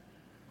dress.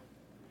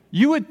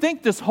 You would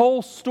think this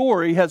whole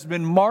story has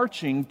been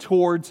marching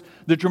towards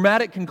the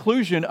dramatic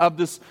conclusion of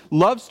this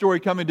love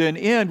story coming to an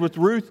end with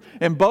Ruth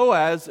and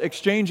Boaz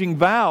exchanging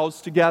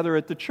vows together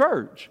at the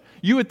church.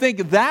 You would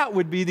think that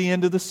would be the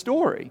end of the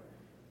story.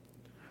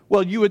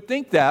 Well, you would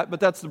think that, but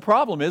that's the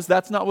problem is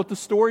that's not what the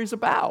story's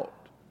about.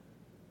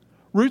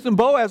 Ruth and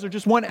Boaz are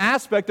just one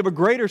aspect of a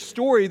greater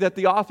story that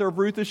the author of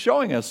Ruth is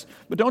showing us.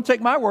 But don't take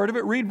my word of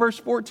it. Read verse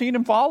 14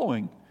 and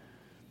following.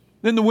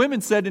 Then the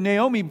women said to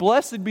Naomi,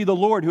 "Blessed be the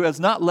Lord who has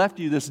not left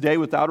you this day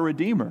without a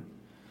redeemer.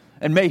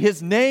 And may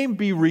His name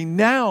be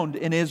renowned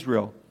in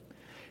Israel.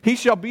 He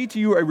shall be to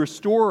you a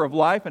restorer of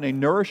life and a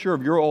nourisher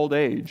of your old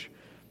age.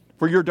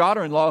 For your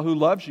daughter-in-law who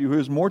loves you, who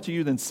is more to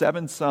you than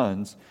 7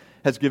 sons,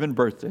 has given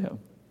birth to him."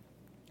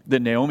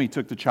 Then Naomi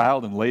took the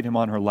child and laid him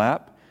on her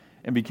lap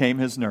and became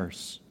his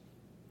nurse.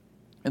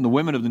 And the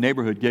women of the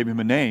neighborhood gave him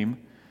a name,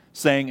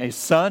 saying, "A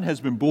son has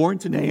been born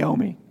to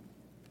Naomi."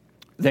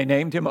 They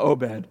named him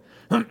Obed.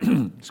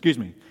 Excuse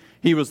me.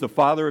 He was the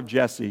father of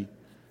Jesse,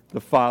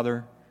 the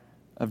father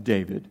of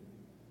David.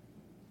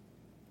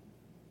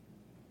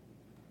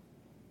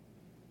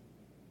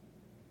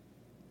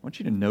 I want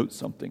you to note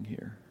something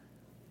here.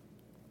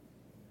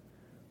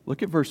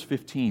 Look at verse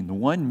 15. The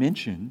one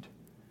mentioned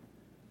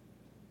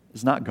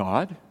is not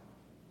God.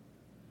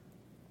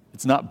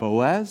 It's not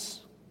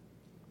Boaz.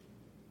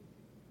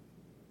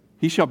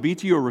 He shall be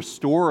to you a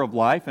restorer of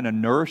life and a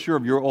nourisher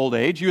of your old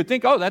age. You would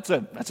think, oh, that's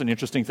an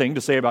interesting thing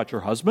to say about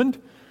your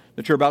husband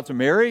that you're about to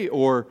marry,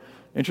 or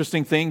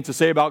interesting thing to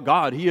say about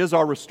God. He is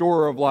our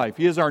restorer of life.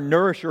 He is our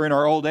nourisher in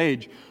our old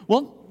age.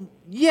 Well,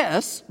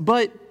 yes,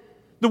 but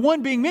The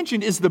one being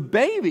mentioned is the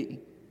baby.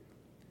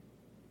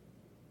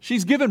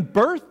 She's given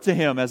birth to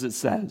him, as it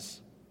says.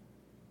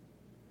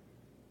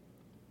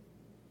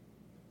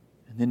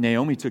 And then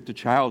Naomi took the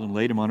child and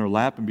laid him on her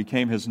lap and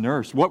became his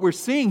nurse. What we're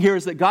seeing here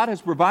is that God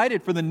has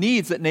provided for the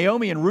needs that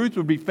Naomi and Ruth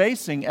would be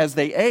facing as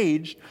they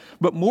aged.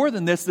 But more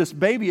than this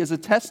baby is a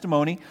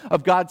testimony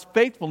of God's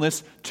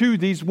faithfulness to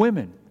these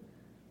women.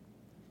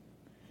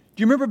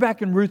 Do you remember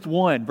back in Ruth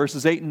 1,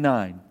 verses 8 and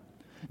 9?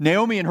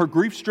 Naomi in her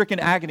grief-stricken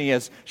agony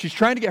as she's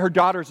trying to get her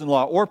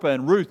daughters-in-law, Orpah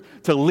and Ruth,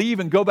 to leave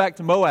and go back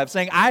to Moab,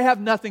 saying, I have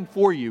nothing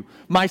for you.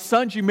 My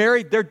sons you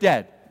married, they're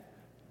dead.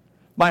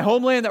 My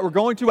homeland that we're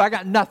going to, I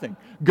got nothing.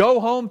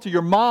 Go home to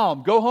your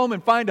mom. Go home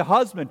and find a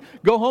husband.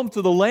 Go home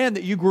to the land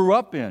that you grew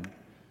up in.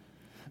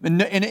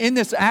 And in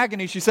this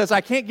agony, she says, I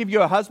can't give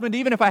you a husband.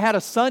 Even if I had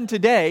a son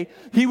today,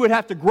 he would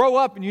have to grow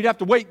up and you'd have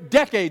to wait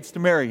decades to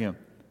marry him.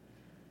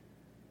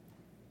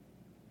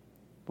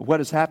 But what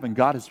has happened?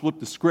 God has flipped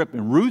the script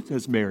and Ruth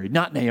has married,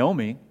 not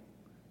Naomi.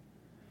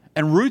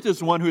 And Ruth is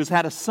the one who has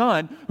had a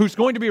son who's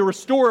going to be a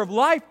restorer of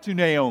life to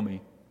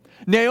Naomi.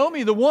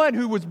 Naomi, the one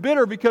who was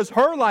bitter because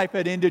her life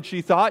had ended,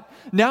 she thought,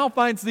 now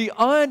finds the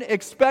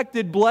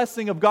unexpected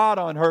blessing of God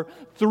on her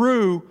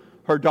through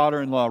her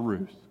daughter-in-law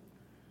Ruth.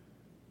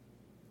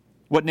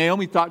 What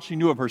Naomi thought she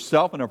knew of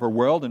herself and of her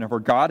world and of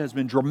her God has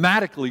been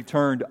dramatically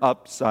turned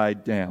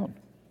upside down.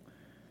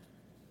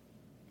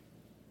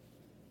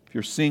 If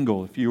you're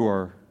single, if you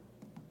are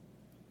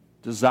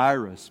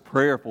desirous,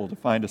 prayerful to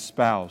find a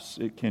spouse,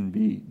 it can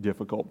be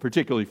difficult,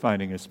 particularly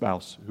finding a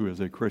spouse who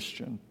is a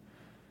Christian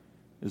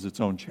is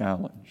its own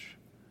challenge.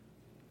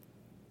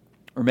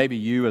 Or maybe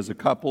you as a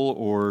couple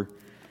or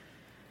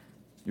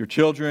your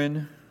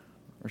children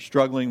are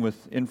struggling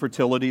with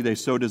infertility. They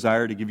so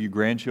desire to give you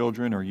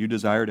grandchildren, or you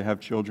desire to have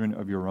children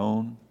of your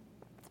own.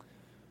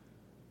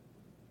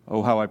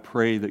 Oh, how I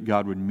pray that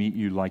God would meet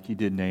you like He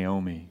did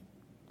Naomi,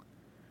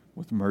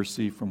 with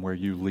mercy from where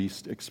you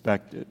least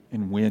expect it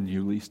and when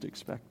you least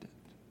expect it.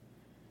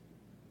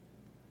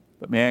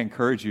 But may I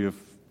encourage you, if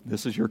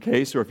this is your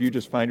case, or if you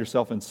just find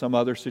yourself in some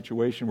other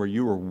situation where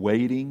you are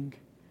waiting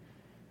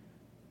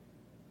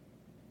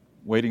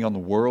on the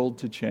world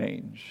to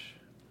change,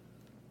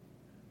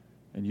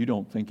 and you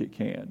don't think it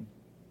can.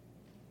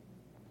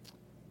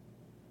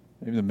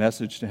 Maybe the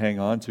message to hang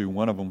on to,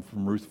 one of them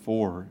from Ruth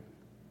 4,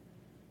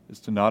 is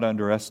to not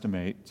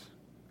underestimate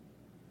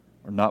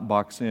or not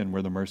box in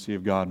where the mercy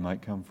of God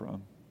might come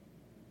from.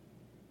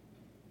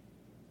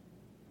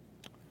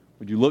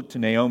 Would you look to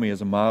Naomi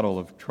as a model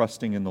of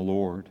trusting in the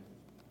Lord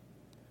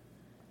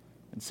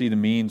and see the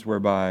means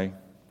whereby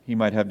He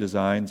might have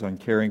designs on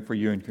caring for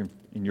you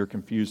in your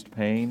confused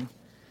pain,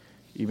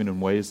 even in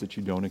ways that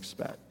you don't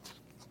expect?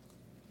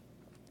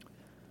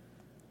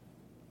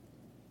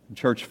 And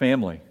church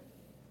family,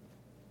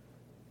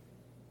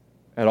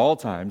 at all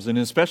times, and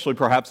especially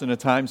perhaps in a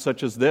time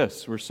such as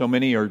this, where so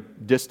many are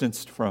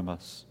distanced from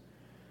us,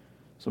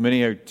 so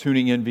many are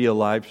tuning in via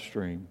live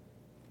stream,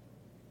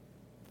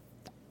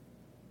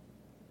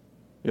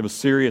 we have a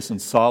serious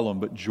and solemn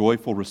but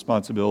joyful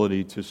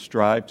responsibility to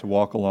strive to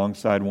walk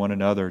alongside one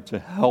another, to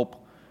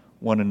help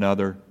one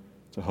another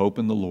to hope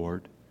in the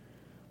Lord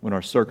when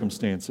our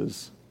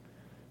circumstances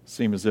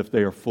seem as if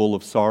they are full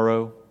of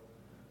sorrow,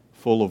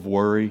 full of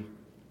worry,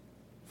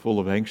 full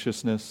of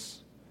anxiousness,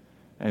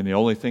 and the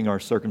only thing our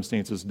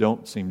circumstances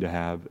don't seem to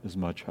have is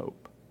much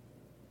hope.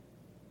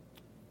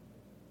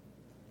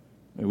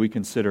 May we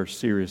consider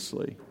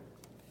seriously,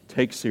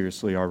 take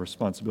seriously our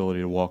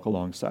responsibility to walk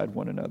alongside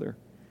one another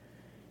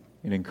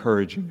in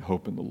encouraging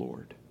hope in the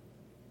Lord.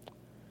 Do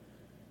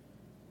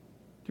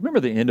you remember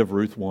the end of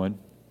Ruth 1?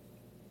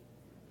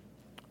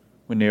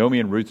 When Naomi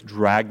and Ruth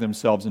dragged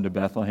themselves into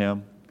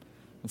Bethlehem.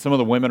 And some of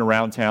the women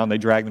around town, they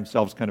drag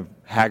themselves kind of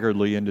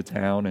haggardly into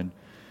town. And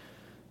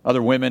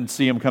other women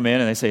see them come in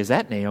and they say, is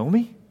that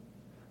Naomi?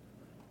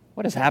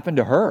 What has happened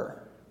to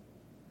her?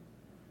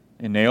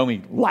 And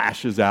Naomi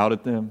lashes out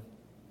at them.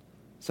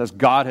 Says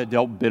God had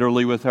dealt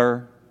bitterly with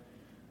her.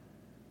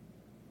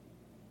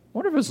 I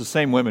wonder if it's the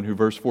same women who,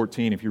 verse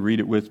 14, if you read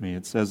it with me,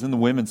 it says, Then the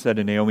women said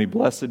to Naomi,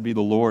 Blessed be the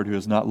Lord who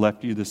has not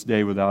left you this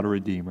day without a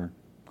redeemer,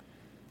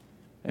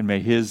 and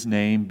may His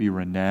name be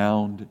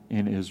renowned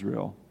in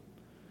Israel.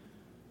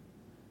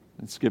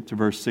 And skip to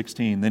verse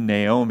 16. Then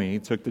Naomi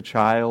took the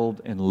child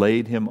and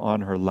laid him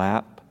on her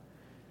lap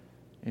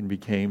and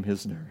became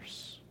his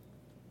nurse.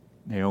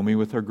 Naomi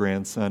with her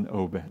grandson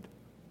Obed.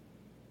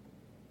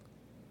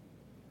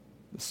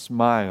 The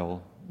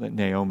smile that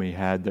Naomi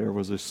had there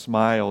was a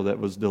smile that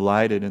was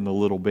delighted in the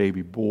little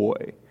baby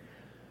boy,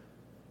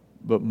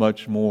 but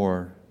much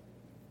more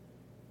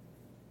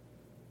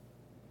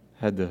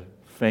had the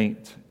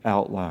faint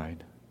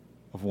outline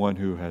of one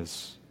who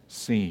has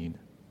seen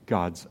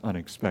God's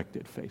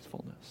unexpected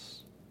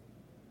faithfulness.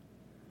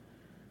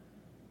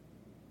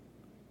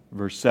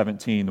 Verse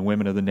 17, the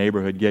women of the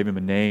neighborhood gave him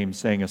a name,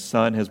 saying, A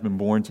son has been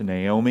born to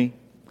Naomi,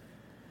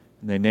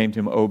 and they named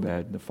him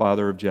Obed, the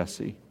father of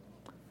Jesse,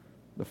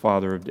 the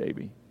father of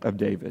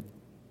David.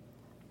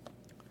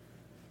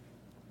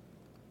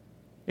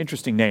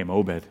 Interesting name,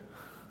 Obed.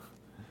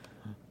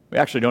 We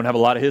actually don't have a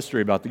lot of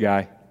history about the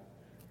guy.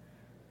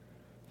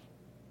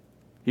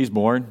 He's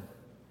born,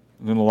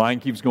 and then the line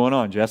keeps going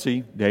on.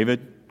 Jesse,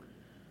 David,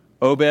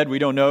 Obed, we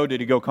don't know. Did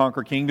he go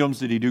conquer kingdoms?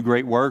 Did he do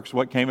great works?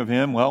 What came of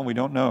him? Well, we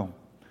don't know.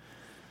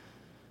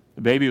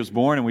 The baby was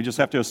born, and we just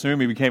have to assume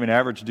he became an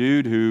average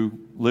dude who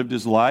lived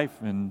his life,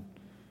 and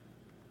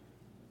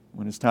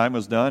when his time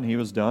was done, he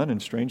was done,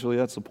 and strangely,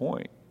 that's the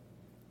point.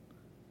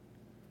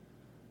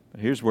 But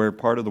here's where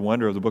part of the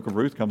wonder of the book of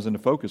Ruth comes into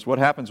focus. What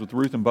happens with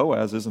Ruth and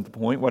Boaz isn't the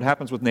point. What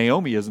happens with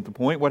Naomi isn't the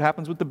point. What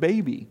happens with the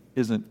baby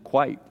isn't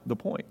quite the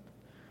point.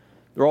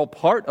 They're all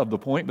part of the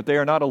point, but they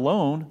are not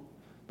alone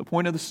the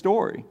point of the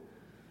story.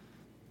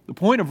 The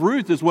point of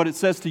Ruth is what it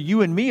says to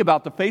you and me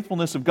about the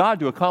faithfulness of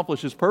God to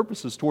accomplish His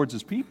purposes towards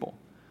His people.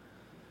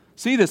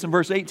 See this in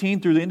verse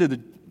 18 through the end of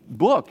the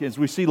book as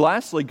we see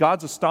lastly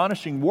God's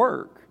astonishing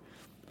work.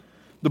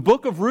 The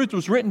book of Ruth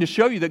was written to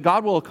show you that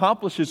God will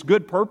accomplish His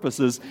good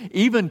purposes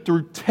even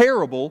through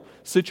terrible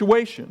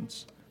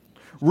situations.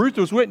 Ruth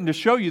was written to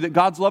show you that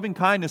God's loving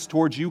kindness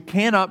towards you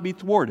cannot be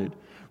thwarted.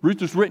 Ruth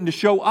was written to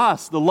show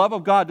us the love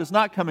of God does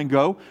not come and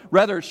go.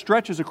 Rather, it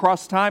stretches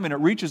across time and it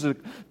reaches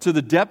to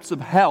the depths of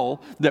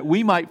hell that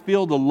we might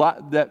feel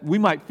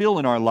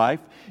in our life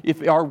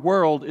if our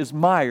world is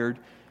mired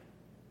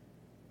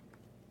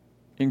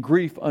in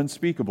grief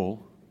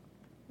unspeakable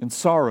and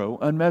sorrow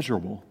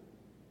unmeasurable.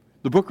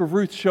 The book of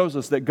Ruth shows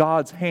us that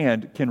God's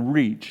hand can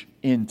reach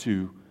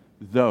into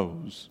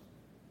those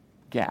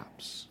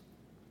gaps.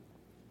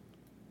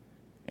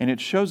 And it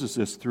shows us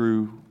this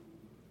through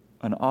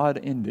an odd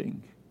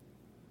ending.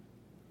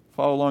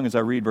 Follow along as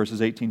I read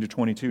verses 18 to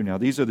 22. Now,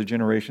 these are the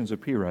generations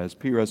of Perez.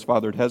 Perez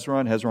fathered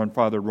Hezron. Hezron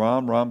fathered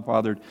Ram. Ram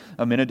fathered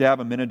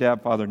Amminadab.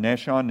 Amminadab fathered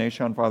Nahshon.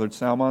 Nahshon fathered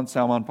Salmon.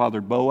 Salmon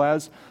fathered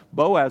Boaz.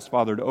 Boaz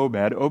fathered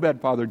Obed.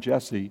 Obed fathered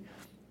Jesse.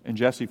 And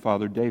Jesse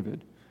fathered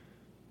David.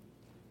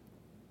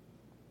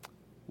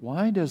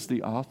 Why does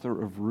the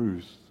author of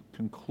Ruth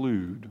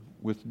conclude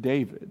with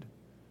David,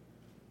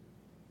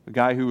 the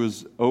guy who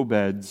was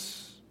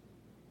Obed's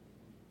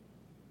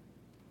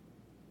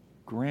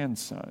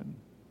grandson?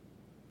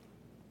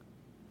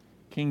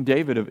 King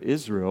David of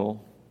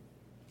Israel,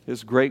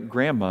 his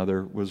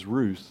great-grandmother was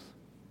Ruth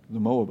the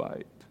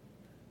Moabite.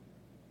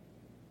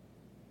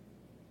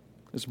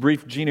 This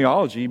brief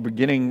genealogy,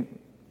 beginning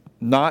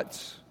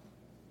not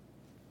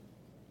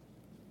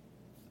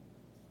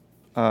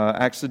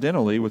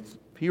accidentally with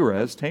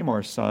Perez,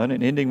 Tamar's son,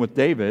 and ending with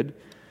David,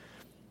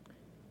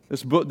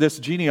 this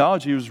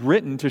genealogy was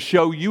written to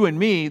show you and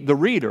me, the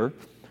reader,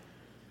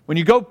 when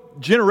you go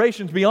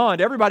generations beyond,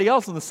 everybody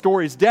else in the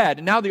story is dead.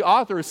 And now the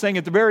author is saying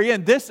at the very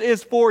end, this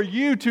is for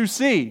you to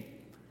see.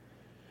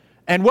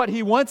 And what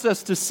he wants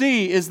us to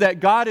see is that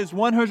God is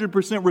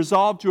 100%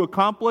 resolved to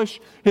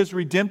accomplish His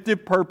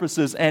redemptive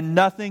purposes, and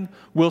nothing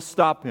will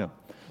stop Him.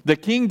 The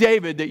King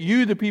David that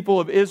you, the people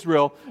of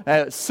Israel,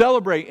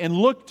 celebrate and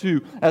look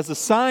to as a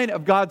sign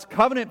of God's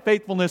covenant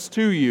faithfulness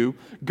to you,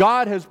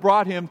 God has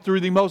brought him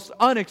through the most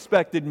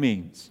unexpected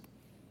means.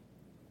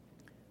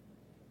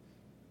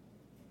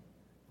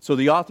 So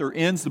the author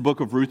ends the book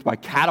of Ruth by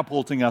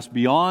catapulting us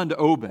beyond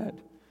Obed,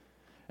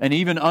 and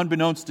even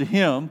unbeknownst to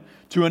him,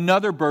 to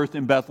another birth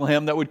in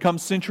Bethlehem that would come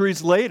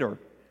centuries later.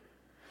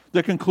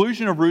 The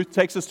conclusion of Ruth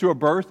takes us to a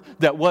birth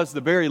that was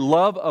the very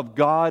love of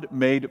God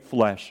made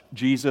flesh,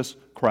 Jesus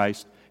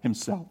Christ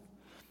Himself.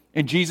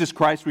 In Jesus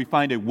Christ, we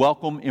find a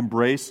welcome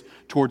embrace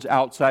towards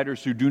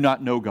outsiders who do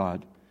not know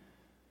God,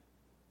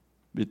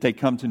 but they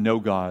come to know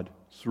God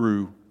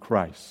through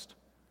Christ.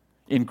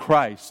 In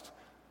Christ,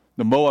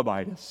 the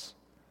Moabitess,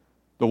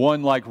 the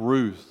one like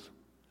Ruth,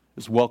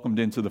 is welcomed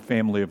into the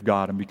family of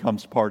God and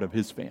becomes part of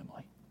His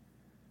family.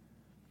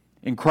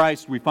 In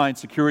Christ, we find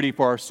security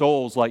for our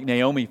souls like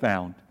Naomi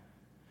found.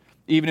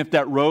 Even if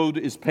that road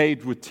is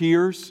paved with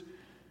tears,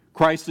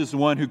 Christ is the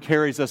one who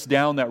carries us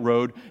down that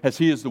road, as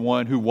He is the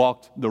one who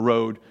walked the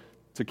road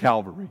to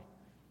Calvary.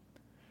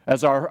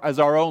 As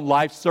our own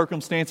life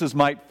circumstances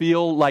might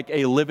feel like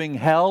a living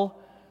hell,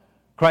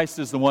 Christ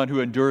is the one who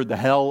endured the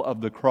hell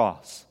of the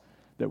cross,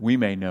 that we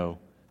may know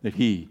that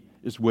He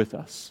is with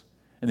us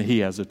and that He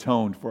has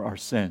atoned for our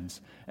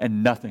sins,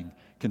 and nothing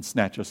can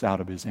snatch us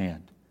out of His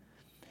hand.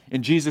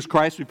 In Jesus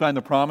Christ, we find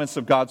the promise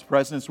of God's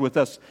presence with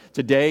us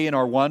today in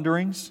our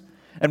wanderings,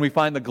 and we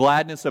find the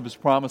gladness of His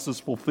promises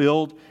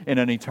fulfilled in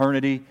an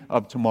eternity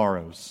of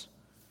tomorrows.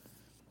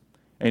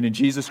 And in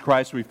Jesus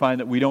Christ, we find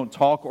that we don't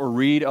talk or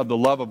read of the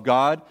love of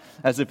God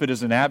as if it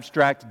is an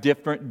abstract,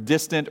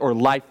 distant, or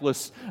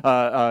lifeless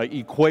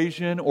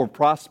equation or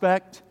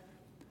prospect.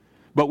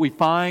 But we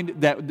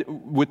find that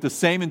with the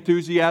same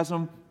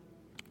enthusiasm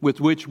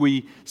with which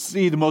we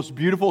see the most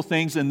beautiful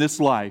things in this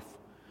life,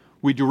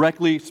 we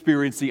directly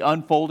experience the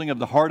unfolding of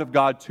the heart of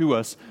God to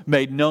us,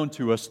 made known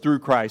to us through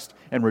Christ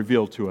and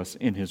revealed to us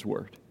in His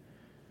Word.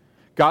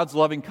 God's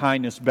loving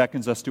kindness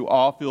beckons us to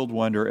awe-filled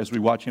wonder as we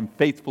watch Him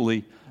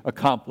faithfully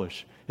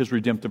accomplish His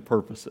redemptive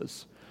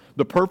purposes.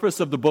 The purpose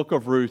of the book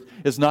of Ruth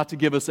is not to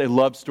give us a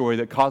love story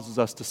that causes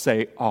us to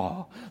say,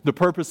 "Ah." The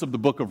purpose of the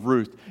book of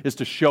Ruth is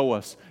to show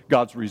us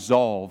God's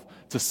resolve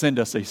to send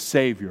us a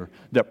Savior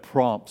that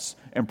prompts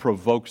and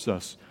provokes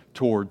us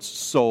towards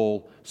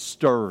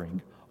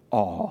soul-stirring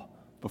awe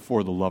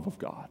before the love of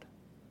God.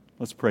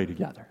 Let's pray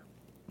together.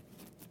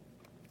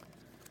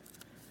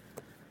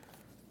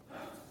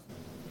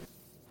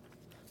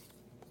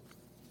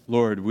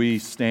 Lord, we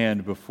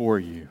stand before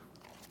you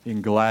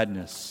in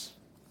gladness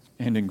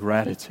and in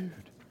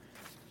gratitude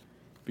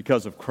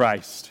because of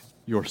Christ,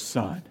 your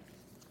Son,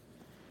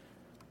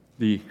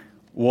 the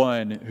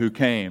one who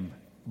came,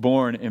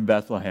 born in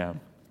Bethlehem,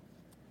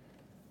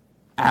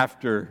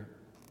 after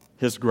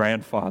his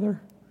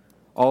grandfather,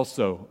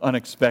 also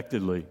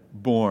unexpectedly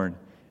born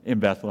in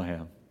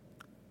Bethlehem.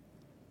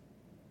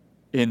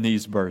 In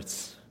these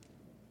births,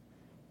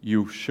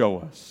 you show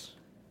us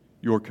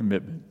your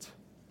commitment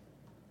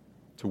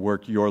to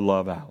work your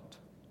love out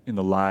in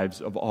the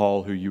lives of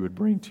all who you would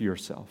bring to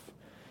yourself.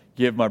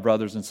 Give my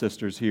brothers and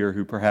sisters here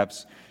who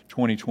perhaps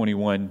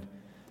 2021,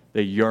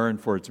 they yearn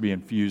for it to be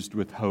infused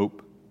with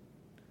hope.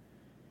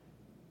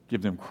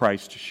 Give them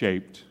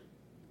Christ-shaped,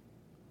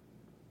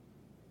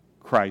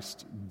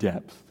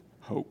 Christ-depth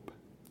hope.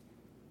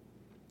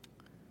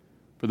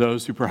 For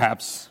those who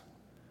perhaps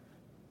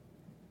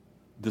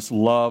this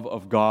love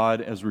of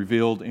God as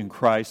revealed in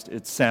Christ,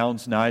 it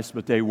sounds nice,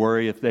 but they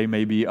worry if they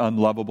may be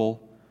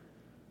unlovable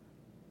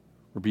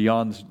or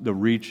beyond the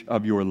reach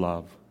of your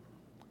love.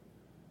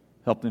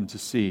 Help them to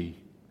see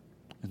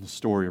in the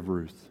story of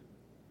Ruth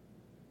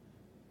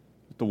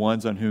that the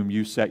ones on whom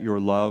you set your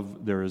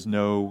love, there is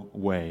no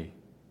way.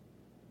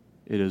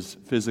 It is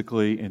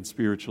physically and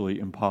spiritually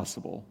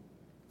impossible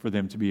for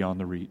them to be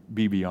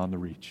beyond the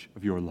reach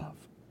of your love.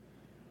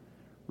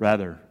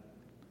 Rather,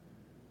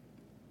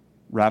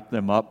 wrap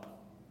them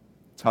up,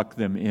 tuck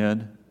them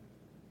in,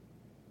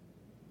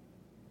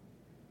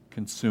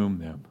 consume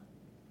them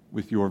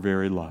with your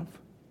very love.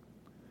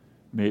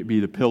 May it be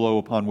the pillow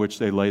upon which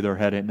they lay their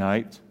head at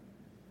night.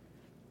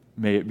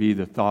 May it be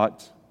the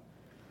thought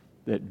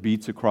that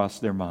beats across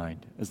their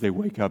mind as they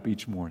wake up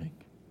each morning.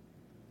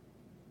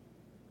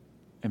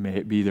 And may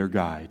it be their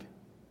guide,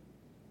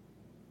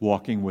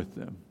 walking with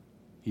them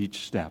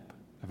each step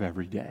of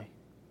every day.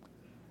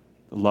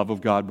 The love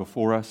of God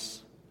before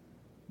us,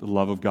 the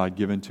love of God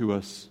given to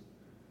us,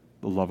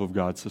 the love of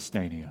God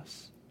sustaining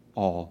us,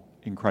 all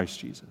in Christ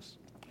Jesus.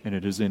 And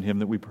it is in Him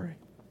that we pray.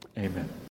 Amen.